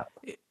Porsche lineup.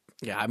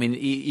 Yeah, I mean,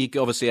 you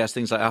obviously has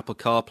things like Apple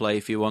CarPlay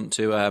if you want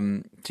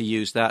to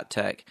use that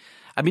tech.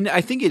 I mean,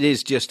 I think it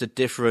is just a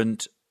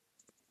different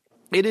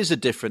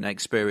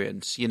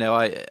experience.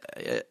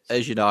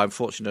 As you know, I'm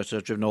fortunate to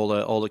have driven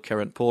all the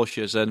current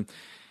Porsches, and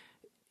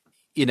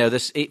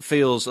it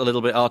feels a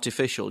little bit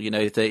artificial.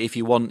 If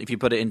you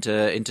put it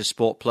into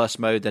Sport Plus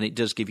mode, then it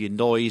does give you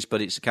noise,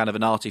 but it's kind of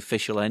an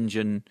artificial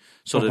engine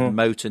sort of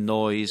motor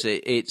noise.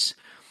 It's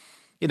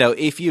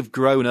if you've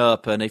grown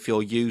up and if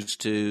you're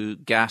used to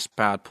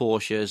gas-powered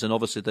Porsches, and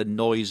obviously the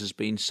noise has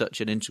been such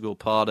an integral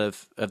part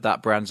of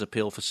that brand's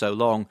appeal for so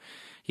long,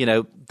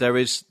 there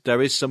is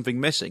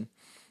something missing.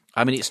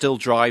 I mean, it still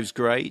drives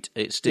great.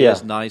 It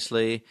steers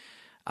nicely.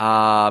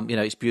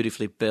 It's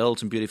beautifully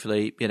built and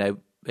beautifully,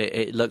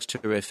 it looks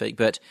terrific.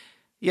 But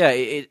yeah,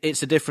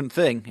 it's a different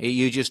thing.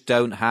 You just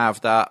don't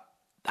have that.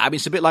 I mean,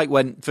 it's a bit like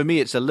for me,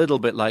 it's a little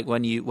bit like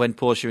when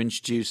Porsche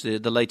introduced the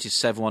latest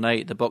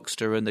 718, the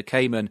Boxster and the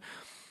Cayman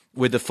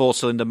with the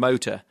 4-cylinder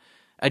motor.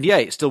 And yeah,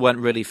 it still went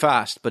really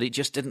fast, but it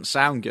just didn't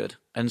sound good.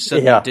 And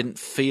certainly it didn't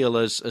feel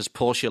as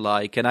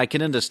Porsche-like. And I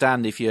can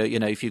understand if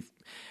you've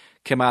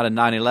come out of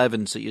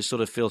 911s that you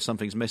sort of feel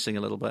something's missing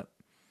a little bit.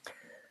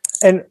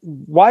 And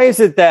why is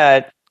it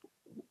that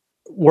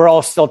we're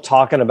all still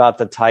talking about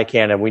the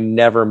Taycan and we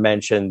never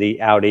mentioned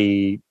the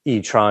Audi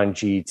e-tron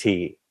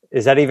GT?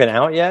 Is that even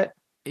out yet?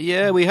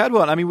 Yeah, we had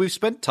one. I mean, we've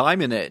spent time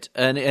in it,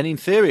 and in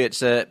theory,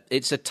 it's a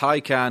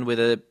Taycan with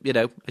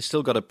it's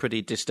still got a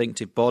pretty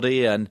distinctive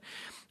body, and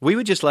we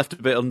were just left a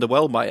bit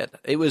underwhelmed by it.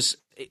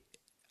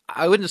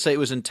 I wouldn't say it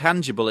was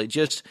intangible. It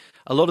just,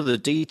 a lot of the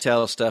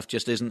detail stuff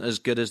just isn't as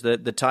good as the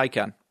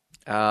Taycan.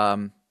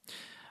 And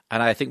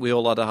I think we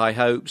all had high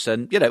hopes,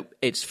 and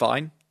it's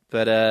fine,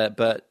 but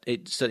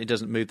it certainly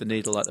doesn't move the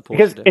needle like the Porsche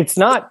because did. it's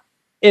not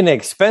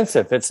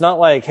inexpensive. It's not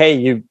like, hey,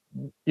 you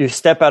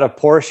step out of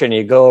Porsche and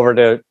you go over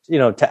to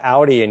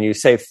Audi and you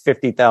save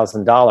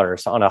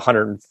 $50,000 on a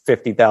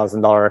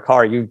 $150,000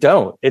 car. You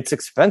don't. It's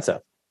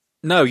expensive.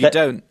 No, you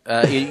don't.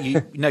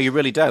 You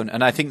really don't.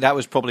 And I think that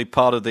was probably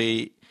part of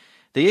the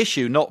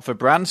issue, not for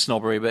brand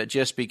snobbery, but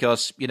just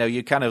because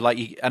you kind of like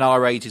an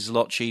R8 is a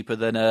lot cheaper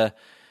than the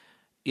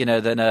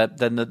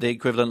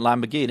equivalent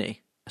Lamborghini.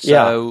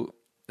 So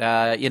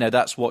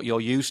that's what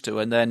you're used to.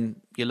 And then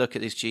you look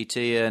at this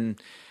GT,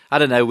 and I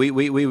don't know, we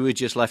were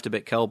just left a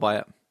bit cold by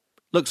it.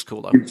 Looks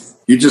cool though.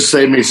 You just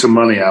saved me some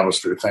money,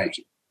 Alistair. Thank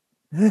you.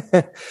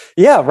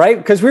 Yeah, right.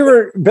 Because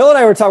Bill and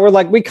I were talking, we're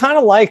like, we kind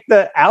of like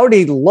the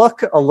Audi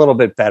look a little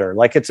bit better.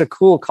 Like it's a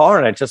cool car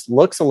and it just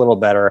looks a little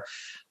better.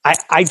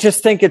 I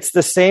just think it's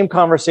the same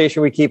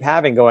conversation we keep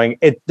having going.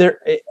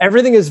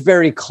 Everything is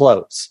very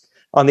close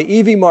on the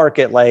EV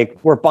market. Like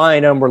we're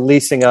buying them, we're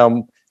leasing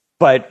them,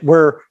 but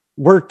we're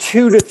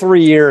 2 to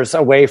 3 years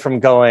away from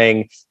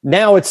going.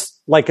 Now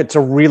it's like, it's a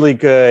really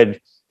good,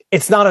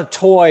 it's not a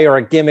toy or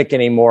a gimmick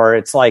anymore.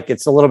 It's like,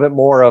 it's a little bit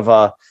more of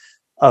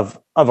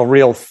a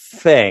real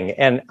thing.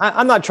 And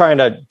I'm not trying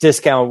to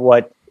discount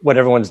what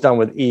everyone's done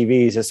with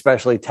EVs,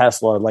 especially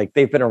Tesla. Like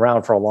they've been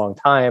around for a long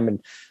time and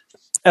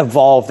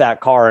evolved that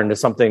car into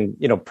something,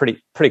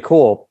 pretty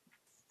cool.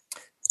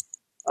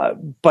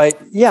 But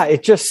yeah,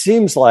 it just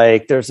seems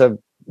like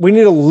we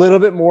need a little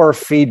bit more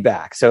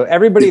feedback. So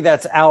everybody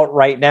that's out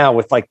right now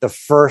with like the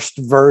first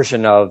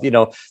version of,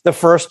 the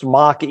first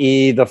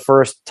Mach-E, the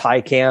first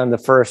Taycan, the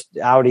first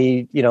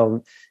Audi,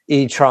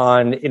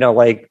 e-tron,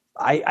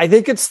 I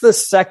think it's the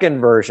second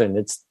version.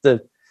 It's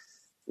the,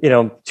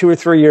 2 or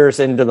 3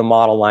 years into the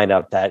model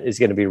lineup that is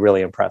going to be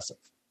really impressive.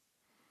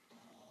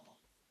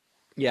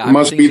 Yeah, it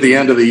must be the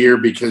end of the year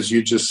because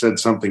you just said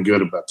something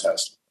good about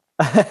Tesla.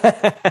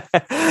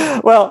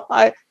 Well,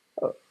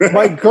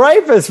 my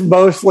gripe has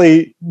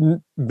mostly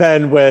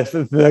been with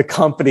the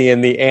company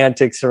and the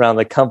antics around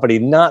the company,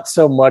 not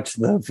so much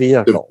the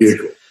vehicle.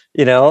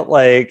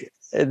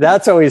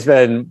 That's always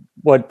been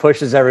what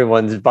pushes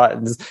everyone's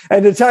buttons.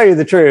 And to tell you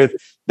the truth,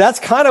 that's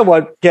kind of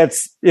what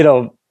gets,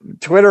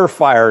 Twitter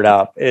fired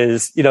up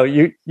is,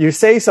 you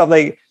say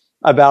something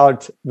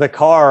about the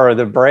car or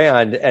the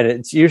brand, and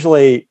it's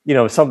usually,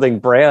 something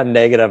brand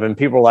negative, and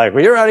people are like,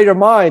 well, you're out of your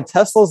mind.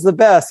 Tesla's the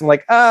best. I'm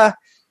like, that's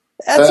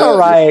all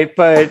right.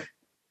 But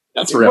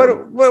that's right.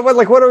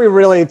 What are we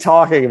really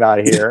talking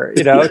about here?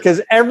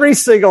 Because every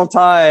single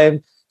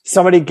time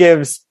somebody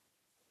gives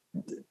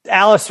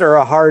Alistair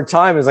a hard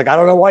time, is like, I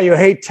don't know why you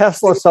hate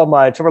Tesla so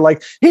much. And we're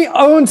like, he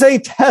owns a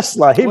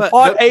Tesla. He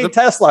bought a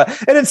Tesla,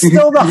 and it's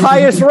still the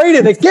highest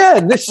rated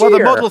again this year. Well,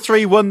 the Model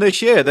 3 won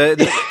this year,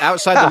 the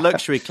outside the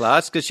luxury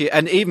class, because the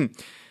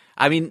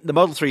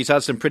Model 3's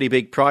had some pretty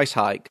big price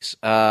hikes.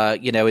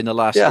 In the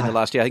last year,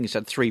 I think it's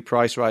had 3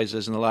 price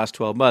rises in the last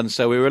 12 months.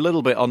 So we were a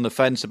little bit on the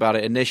fence about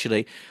it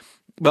initially,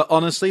 but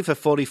honestly, for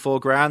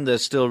 $44,000,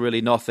 there's still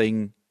really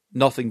nothing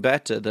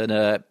better than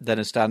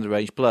a standard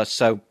range plus.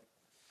 So.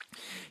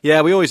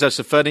 Yeah, we always have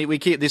some fun. We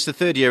keep this the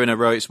 3rd year in a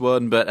row it's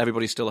won, but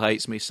everybody still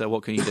hates me. So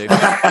what can you do?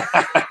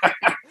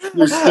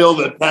 You're still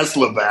the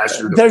Tesla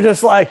basher. They're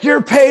just like,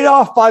 you're paid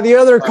off by the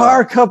other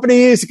car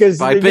companies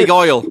by big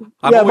oil.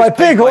 By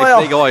big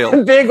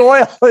oil. Big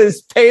oil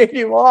is paying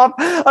you off.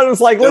 I was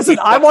like, listen,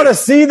 I want to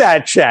see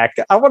that check.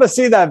 I want to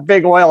see that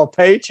big oil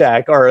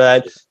paycheck or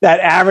that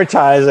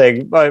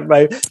advertising.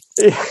 I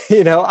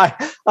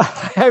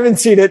haven't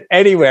seen it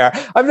anywhere.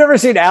 I've never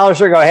seen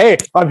Alistair go, hey,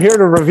 I'm here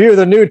to review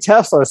the new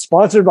Tesla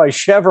sponsored by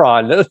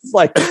Chevron. It's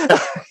like,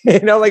 Do you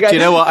know what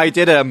I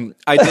did?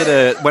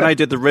 When I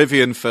did the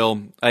Rivian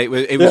film,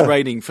 it was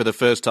raining for the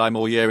first time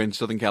all year in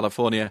Southern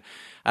California.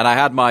 And I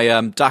had my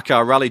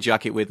Dakar Rally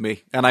jacket with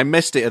me, and I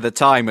missed it at the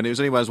time. And it was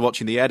only when I was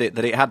watching the edit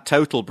that it had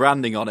Total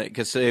branding on it,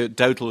 because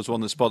Total was one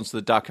that sponsored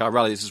the Dakar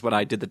Rally. This is when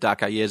I did the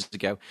Dakar years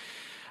ago,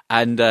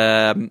 and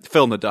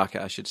filmed the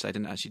Dakar. I should say, I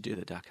didn't actually do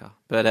the Dakar,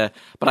 but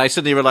I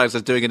suddenly realised I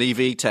was doing an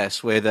EV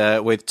test with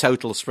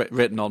Total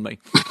written on me.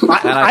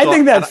 I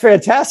think that's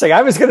fantastic.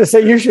 I was going to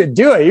say you should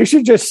do it. You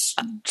should just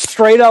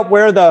straight up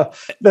wear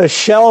the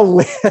Shell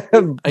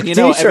and t-shirt.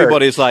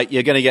 Everybody's like,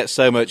 you're going to get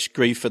so much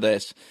grief for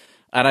this.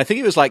 And I think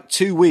it was like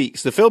 2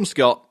 weeks. The film's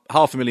got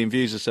 500,000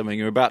 views or something.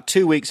 And about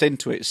 2 weeks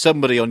into it,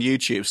 somebody on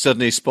YouTube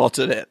suddenly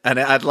spotted it. And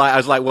I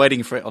was like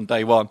waiting for it on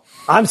day one.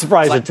 I'm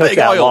surprised it took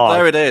that long.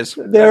 There it is.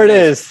 There it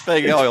is.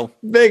 Big oil.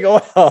 Big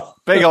oil.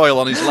 Big oil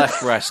on his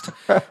left breast.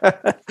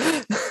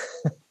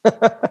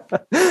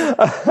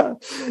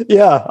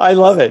 Yeah, I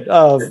love it.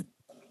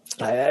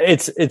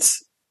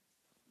 It's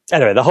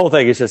anyway, the whole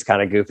thing is just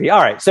kind of goofy.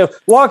 All right. So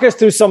walk us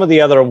through some of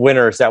the other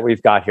winners that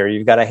we've got here.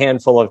 You've got a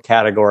handful of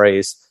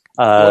categories.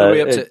 What are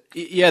we up to?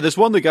 Yeah, there's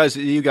one that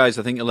you guys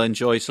I think you'll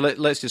enjoy. So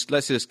let's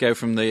just go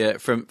from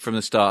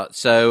the start.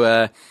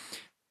 So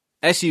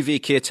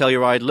SUV Kia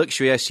Telluride,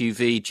 luxury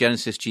SUV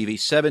Genesis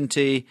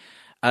GV70.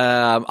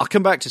 I'll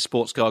come back to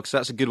sports car because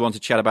that's a good one to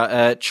chat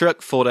about.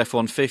 Truck Ford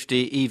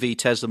F-150, EV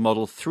Tesla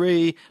Model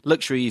 3,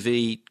 luxury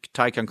EV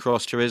Taycan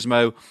Cross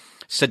Turismo,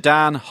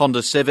 sedan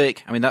Honda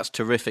Civic. I mean that's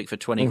terrific for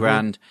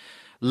 $20,000.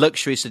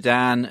 Luxury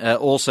sedan,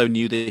 also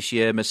new this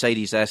year,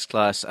 Mercedes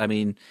S-Class. I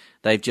mean,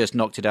 they've just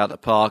knocked it out of the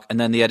park. And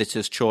then the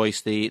editor's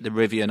choice, the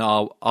Rivian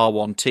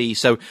R1T.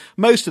 So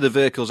most of the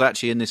vehicles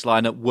actually in this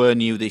lineup were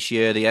new this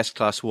year. The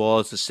S-Class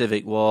was, the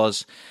Civic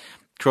was,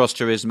 Cross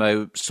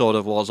Turismo sort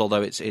of was,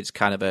 although it's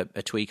kind of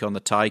a tweak on the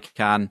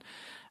Taycan.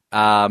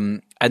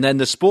 And then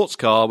the sports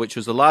car, which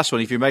was the last one.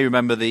 If you may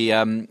remember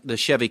the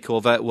Chevy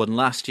Corvette won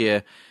last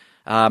year.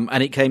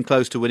 And it came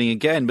close to winning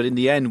again, but in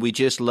the end, we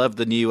just loved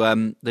the new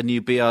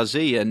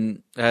BRZ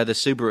and the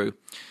Subaru.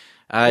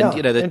 And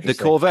the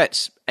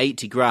Corvette's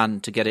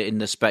 $80,000 to get it in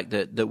the spec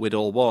that we'd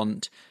all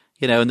want.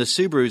 And the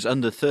Subaru's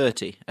under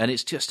 30, and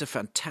it's just a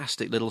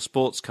fantastic little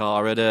sports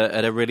car at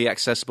a really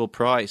accessible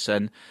price.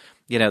 And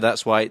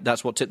that's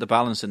what tipped the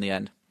balance in the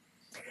end.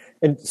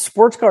 And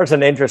sports car is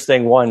an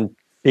interesting one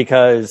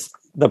because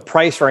the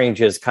price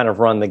ranges kind of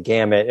run the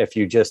gamut if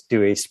you just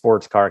do a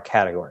sports car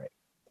category.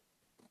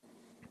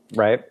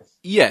 Right.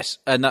 Yes,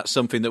 and that's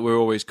something that we're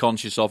always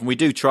conscious of, and we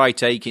do try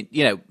taking,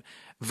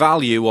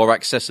 value or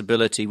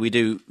accessibility. We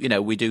do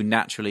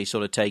naturally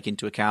sort of take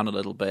into account a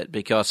little bit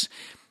because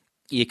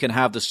you can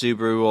have the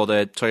Subaru or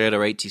the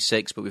Toyota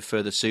 86, but we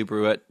prefer the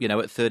Subaru at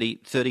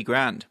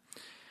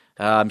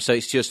 $30,000. So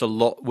it's just a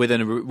lot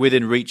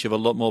within reach of a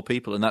lot more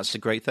people, and that's the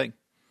great thing.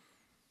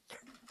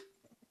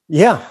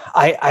 Yeah,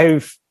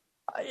 I've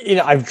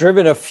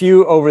driven a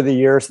few over the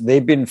years.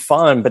 They've been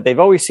fun, but they've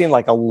always seemed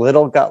like a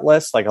little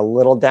gutless, like a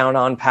little down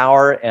on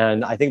power.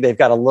 And I think they've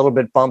got a little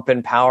bit bump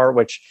in power,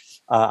 which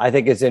I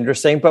think is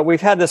interesting. But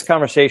we've had this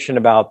conversation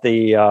about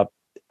the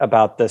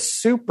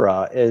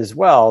Supra as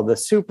well. The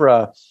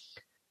Supra,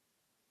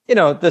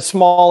 the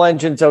small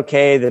engine's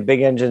okay, the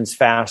big engine's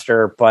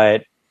faster,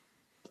 but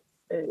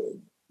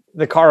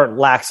the car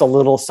lacks a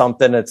little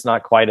something. It's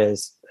not quite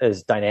as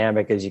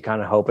dynamic as you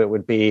kind of hope it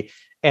would be.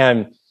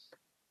 And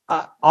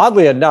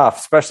oddly enough,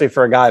 especially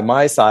for a guy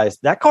my size,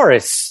 that car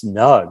is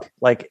snug.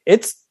 Like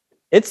it's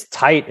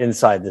tight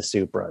inside the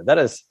Supra. That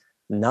is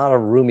not a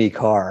roomy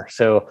car.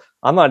 So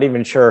I'm not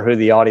even sure who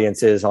the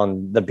audience is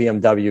on the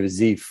BMW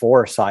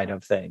Z4 side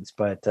of things,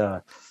 but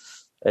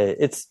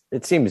it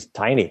seems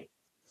tiny.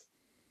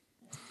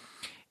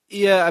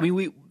 Yeah, I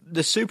mean,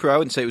 the Supra, I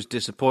wouldn't say it was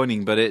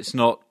disappointing, but it's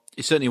not.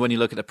 It's certainly when you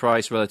look at the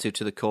price relative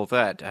to the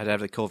Corvette, I'd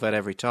have the Corvette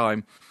every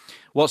time.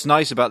 What's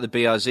nice about the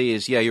BRZ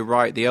is, yeah, you're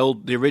right. The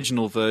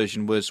original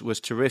version was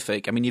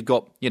terrific. I mean, you've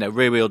got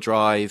rear wheel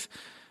drive,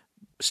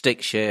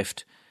 stick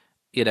shift,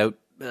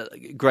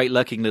 great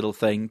looking little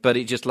thing, but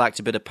it just lacked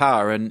a bit of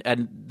power.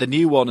 And the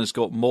new one has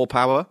got more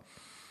power,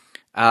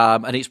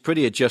 and it's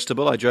pretty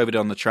adjustable. I drove it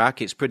on the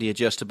track; it's pretty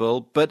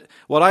adjustable. But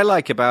what I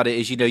like about it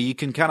is, you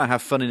can kind of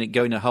have fun in it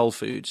going to Whole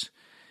Foods.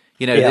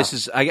 This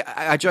is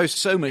I drove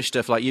so much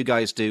stuff like you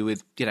guys do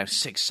with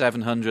 600,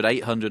 700,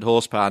 800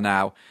 horsepower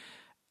now.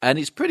 And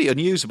it's pretty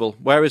unusable.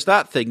 Whereas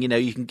that thing,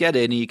 you can get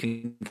in and you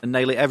can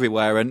nail it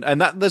everywhere.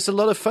 And that there's a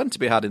lot of fun to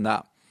be had in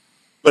that.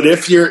 But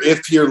if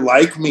you're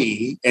like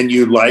me and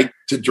you like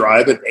to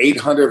drive an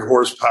 800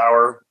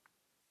 horsepower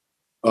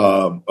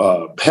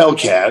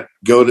Hellcat,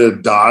 go to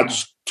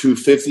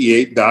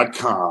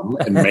Dodge258.com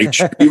and make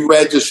sure you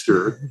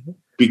register,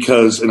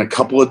 because in a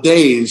couple of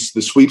days,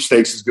 the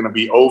sweepstakes is going to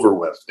be over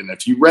with. And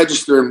if you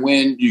register and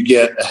win, you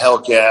get a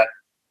Hellcat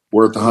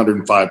worth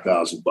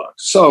 $105,000.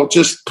 So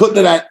just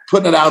putting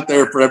it out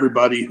there for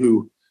everybody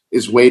who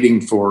is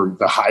waiting for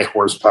the high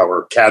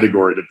horsepower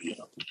category to be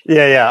up.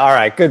 Yeah. All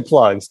right. Good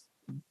plugs.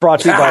 Brought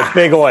to you by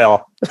Big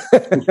Oil.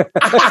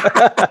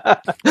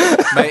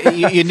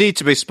 Mate, you need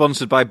to be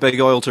sponsored by Big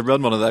Oil to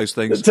run one of those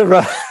things. To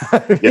run,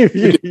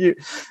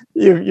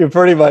 you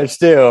pretty much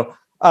do.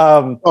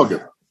 Okay.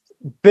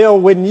 Bill,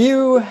 when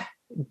you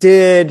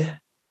did,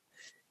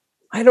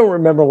 I don't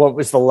remember what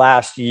was the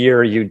last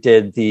year you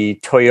did the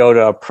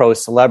Toyota Pro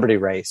Celebrity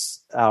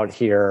Race out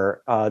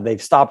here.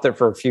 They've stopped it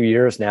for a few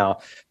years now,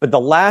 but the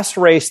last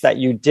race that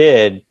you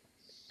did,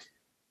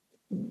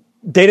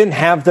 they didn't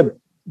have the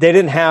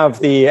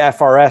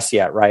FRS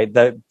yet, right?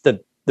 The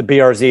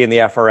BRZ and the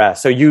FRS.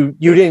 So you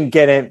didn't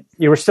get it.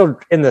 You were still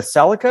in the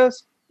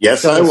Celicas?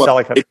 Yes, I was.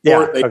 Celica.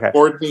 They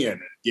poured me in it.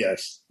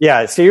 Yes.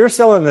 Yeah. So you're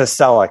still in the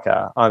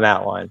Celica on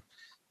that one.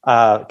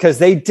 Cause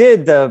they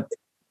did the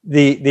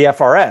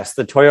FRS,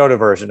 the Toyota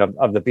version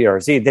of the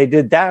BRZ. They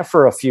did that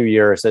for a few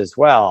years as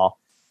well.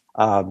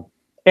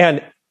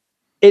 And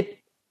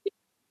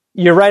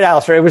you're right,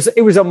 Alistair.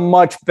 It was a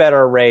much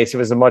better race. It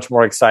was a much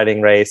more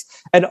exciting race.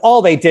 And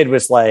all they did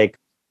was like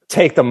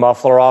take the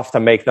muffler off to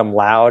make them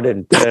loud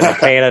and put in a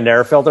can and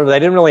air filter. They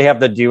didn't really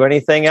have to do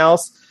anything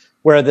else.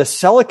 Where the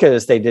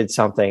Celicas, they did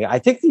something. I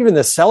think even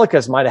the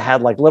Celicas might have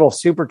had like little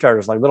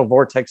superchargers, like little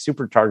Vortex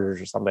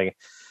superchargers or something.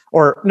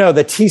 Or no,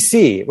 the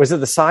TC. Was it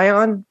the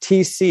Scion?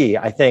 TC.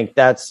 I think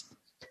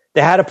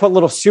they had to put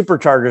little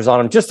superchargers on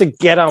them just to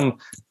get them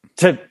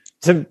to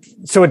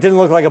so it didn't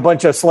look like a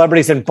bunch of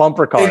celebrities in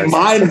bumper cars.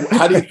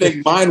 How do you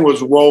think mine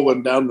was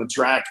rolling down the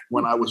track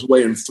when I was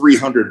weighing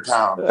 300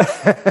 pounds?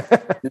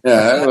 Yeah,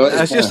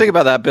 I was just thinking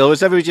about that, Bill.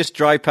 Was everybody just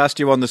drive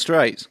past you on the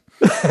straights?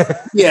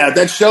 Yeah,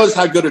 that shows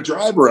how good a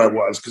driver I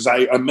was, because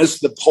I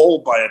missed the pole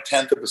by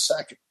 1/10 of a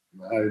second.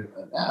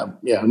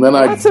 And then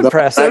That's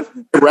impressive.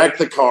 I wrecked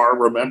the car,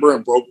 remember,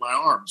 and broke my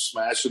arm,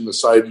 smashing the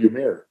side view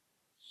mirror.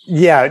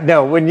 Yeah,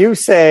 no, when you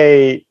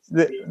say,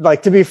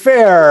 like, to be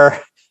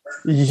fair,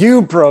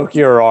 you broke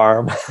your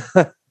arm.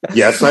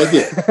 Yes, I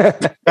did.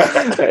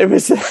 It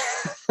was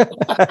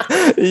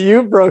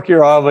you broke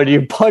your arm when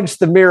you punched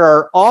the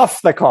mirror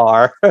off the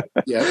car.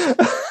 Yes.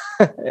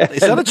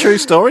 Is that a true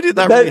story? Did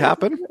that really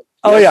happen?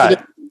 Oh, yes,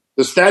 yeah.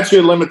 The statute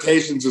of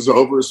limitations is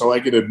over, so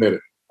I can admit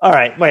it. All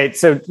right, wait.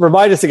 So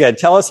remind us again.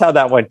 Tell us how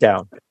that went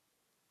down.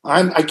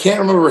 I can't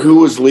remember who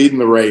was leading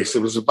the race.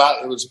 It was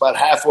about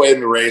halfway in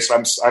the race.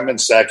 I'm in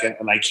second,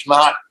 and I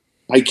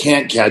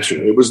can't catch her.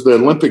 It was the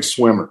Olympic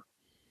swimmer.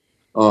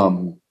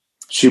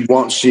 She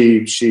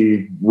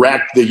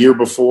wrecked the year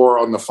before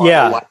on the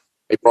final lap.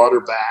 They brought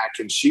her back,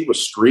 and she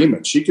was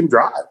screaming. She can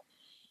drive.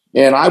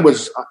 And I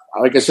was,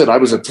 like I said, I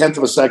was a tenth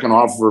of a second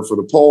off her for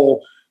the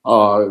pole.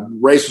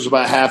 Race was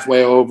about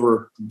halfway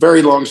over.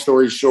 Very long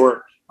story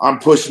short, I'm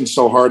pushing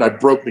so hard I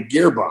broke the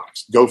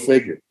gearbox. Go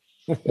figure.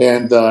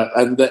 And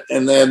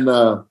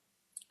then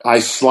I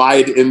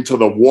slide into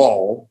the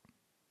wall,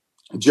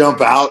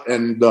 jump out,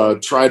 and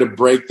try to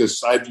break the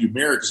side view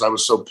mirror because I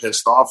was so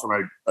pissed off,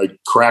 and I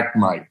cracked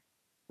my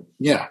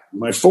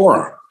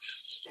forearm,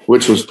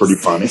 which was pretty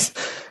funny.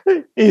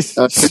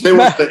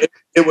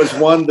 It was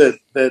one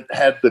that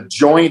had the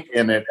joint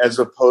in it as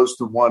opposed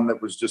to one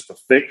that was just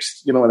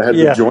affixed. It had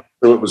the joint,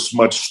 so it was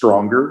much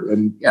stronger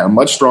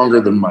much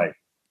stronger than my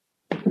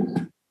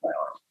arm.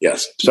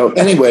 Yes. So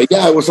anyway,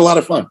 it was a lot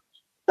of fun.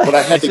 But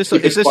I had is this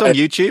on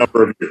YouTube?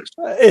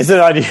 Is it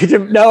on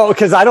YouTube? No,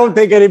 because I don't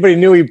think anybody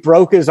knew he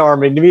broke his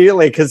arm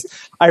immediately. Because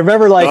I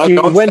remember,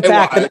 you went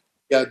back.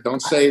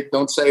 Don't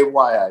say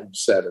why I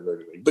said it or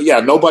anything. But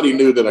nobody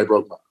knew that I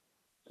broke my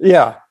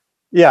arm.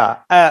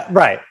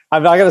 Right.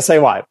 I'm not going to say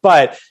why,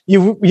 but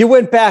you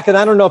went back, and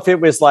I don't know if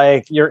it was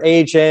like your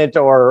agent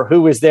or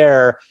who was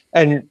there,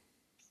 and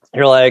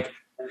you're like,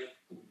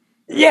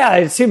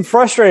 it seemed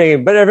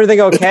frustrating, but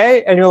everything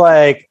okay? And you're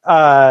like,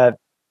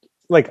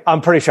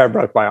 I'm pretty sure I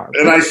broke my arm.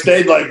 And I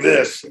stayed like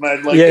this, and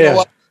I'm like, you know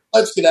what?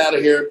 Let's get out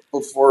of here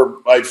before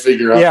I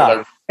figure out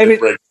that I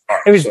break my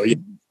arm. It was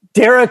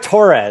Dara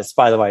Torres,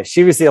 by the way.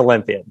 She was the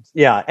Olympian.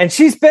 Yeah, and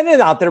she's been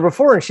out there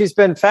before, and she's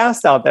been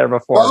fast out there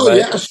before.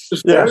 Oh,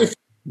 she's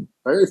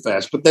very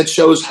fast. But that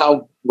shows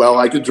how well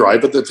I could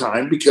drive at the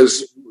time,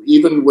 because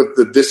even with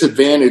the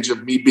disadvantage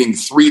of me being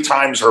 3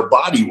 times her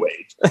body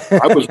weight,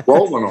 I was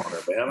rolling on her,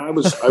 man. I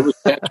was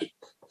catching.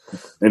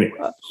 Anyway.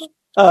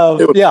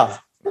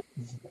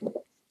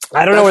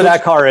 I don't know where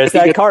that car is.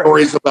 That car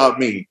stories about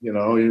me,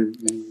 you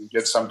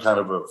get some kind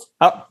of a.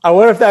 I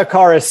wonder if that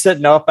car is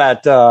sitting up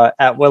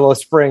at Willow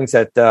Springs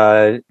at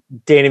Danny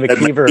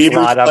McKeever's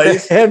lot up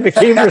at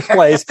McKeever's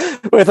place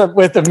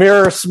with the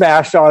mirror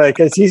smashed on it,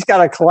 because he's got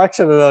a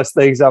collection of those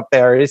things up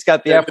there. He's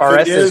got the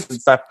FRSs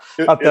and stuff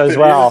up there as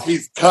well.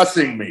 He's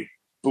cussing me.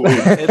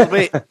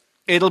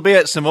 It'll be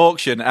at some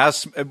auction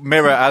as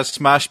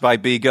smashed by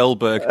B.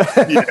 Goldberg.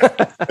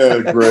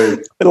 Great.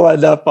 It'll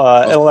end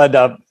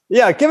up.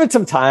 Yeah, give it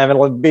some time.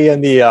 It'll be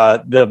in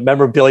the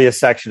memorabilia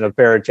section of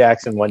Barrett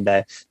Jackson one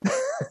day.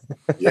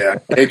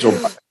 Angel.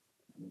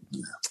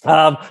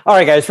 All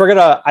right, guys,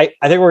 I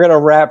think we're gonna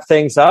wrap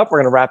things up. We're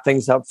gonna wrap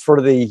things up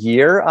for the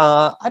year.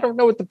 I don't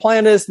know what the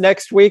plan is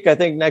next week. I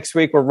think next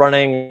week we're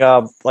running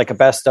like a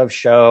best of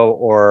show,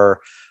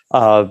 or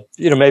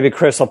maybe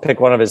Chris will pick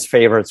one of his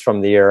favorites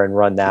from the year and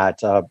run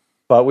that.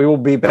 But we will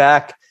be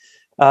back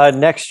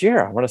next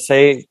year. I want to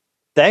say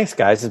thanks,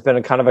 guys. It's been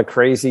a kind of a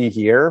crazy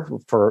year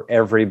for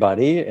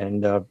everybody,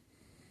 and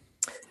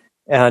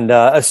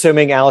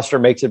assuming Alistair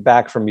makes it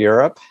back from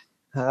Europe,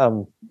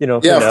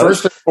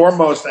 first and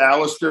foremost,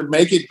 Alistair,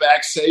 make it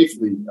back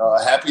safely.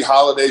 Happy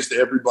holidays to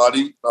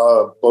everybody,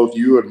 both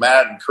you and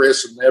Matt and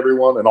Chris and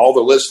everyone and all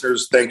the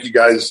listeners. Thank you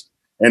guys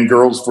and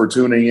girls for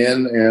tuning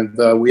in,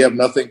 and we have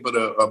nothing but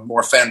a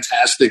more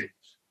fantastic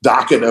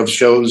docket of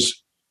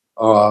shows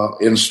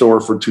in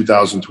store for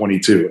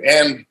 2022,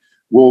 and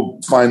we'll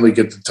finally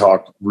get to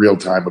talk real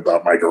time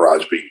about my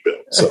garage being built.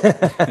 So,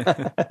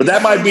 but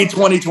that might be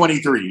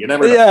 2023. You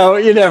never know.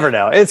 Yeah, you never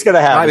know. It's going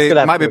to happen.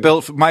 Might be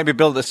built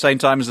at the same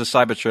time as the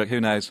Cybertruck. Who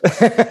knows?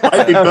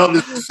 Might be built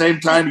at the same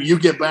time you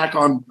get back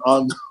on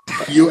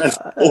US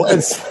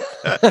boys.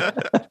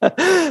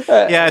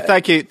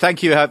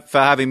 Thank you for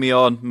having me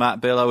on,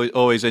 Matt, Bill. I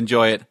always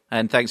enjoy it,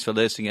 and thanks for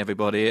listening,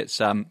 everybody. It's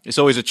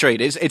always a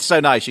treat. It's so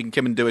nice. You can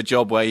come and do a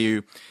job where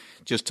you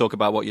just talk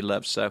about what you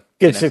love. So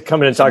good to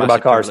come in and talk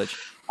about cars.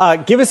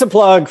 Give us a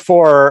plug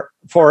for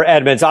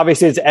Edmunds.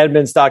 Obviously, it's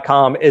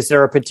Edmunds.com. Is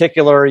there a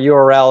particular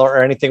URL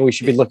or anything we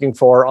should be looking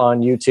for on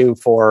YouTube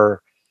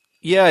for?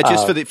 Yeah,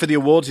 just for the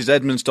awards is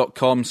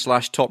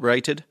Edmunds.com/top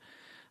rated.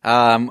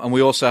 And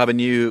we also have a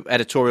new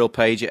editorial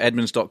page at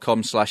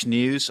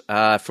Edmunds.com/news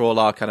for all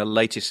our kind of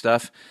latest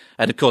stuff.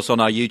 And of course, on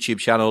our YouTube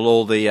channel,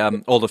 all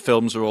the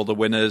films are all the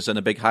winners and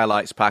a big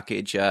highlights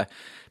package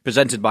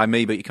presented by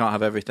me, but you can't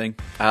have everything.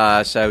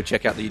 So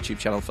check out the YouTube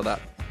channel for that.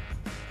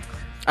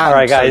 All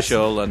right, guys.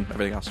 Social and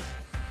everything else.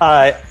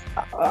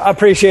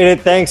 Appreciate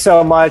it. Thanks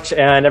so much.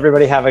 And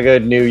everybody have a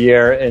good new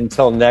year.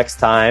 Until next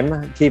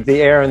time, keep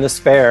the air in the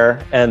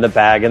spare and the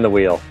bag in the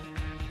wheel.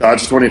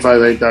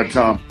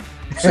 Dodge258.com.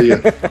 See ya.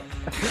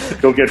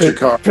 Go get your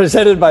car.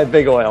 Presented by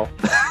Big Oil.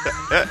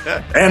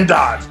 And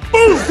Dodge.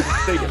 Boom!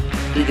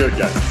 Be good,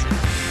 guys.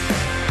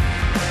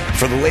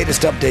 For the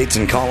latest updates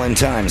and call-in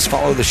times,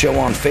 follow the show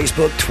on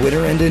Facebook,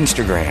 Twitter, and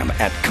Instagram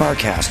at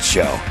CarCast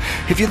Show.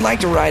 If you'd like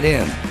to write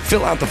in,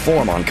 fill out the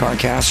form on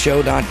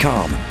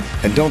CarCastShow.com.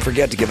 And don't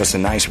forget to give us a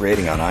nice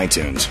rating on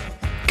iTunes.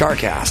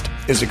 CarCast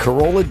is a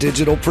Corolla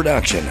Digital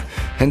production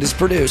and is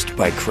produced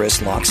by Chris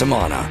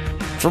Loxamana.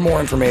 For more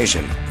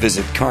information,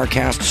 visit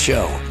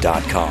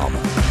CarCastShow.com.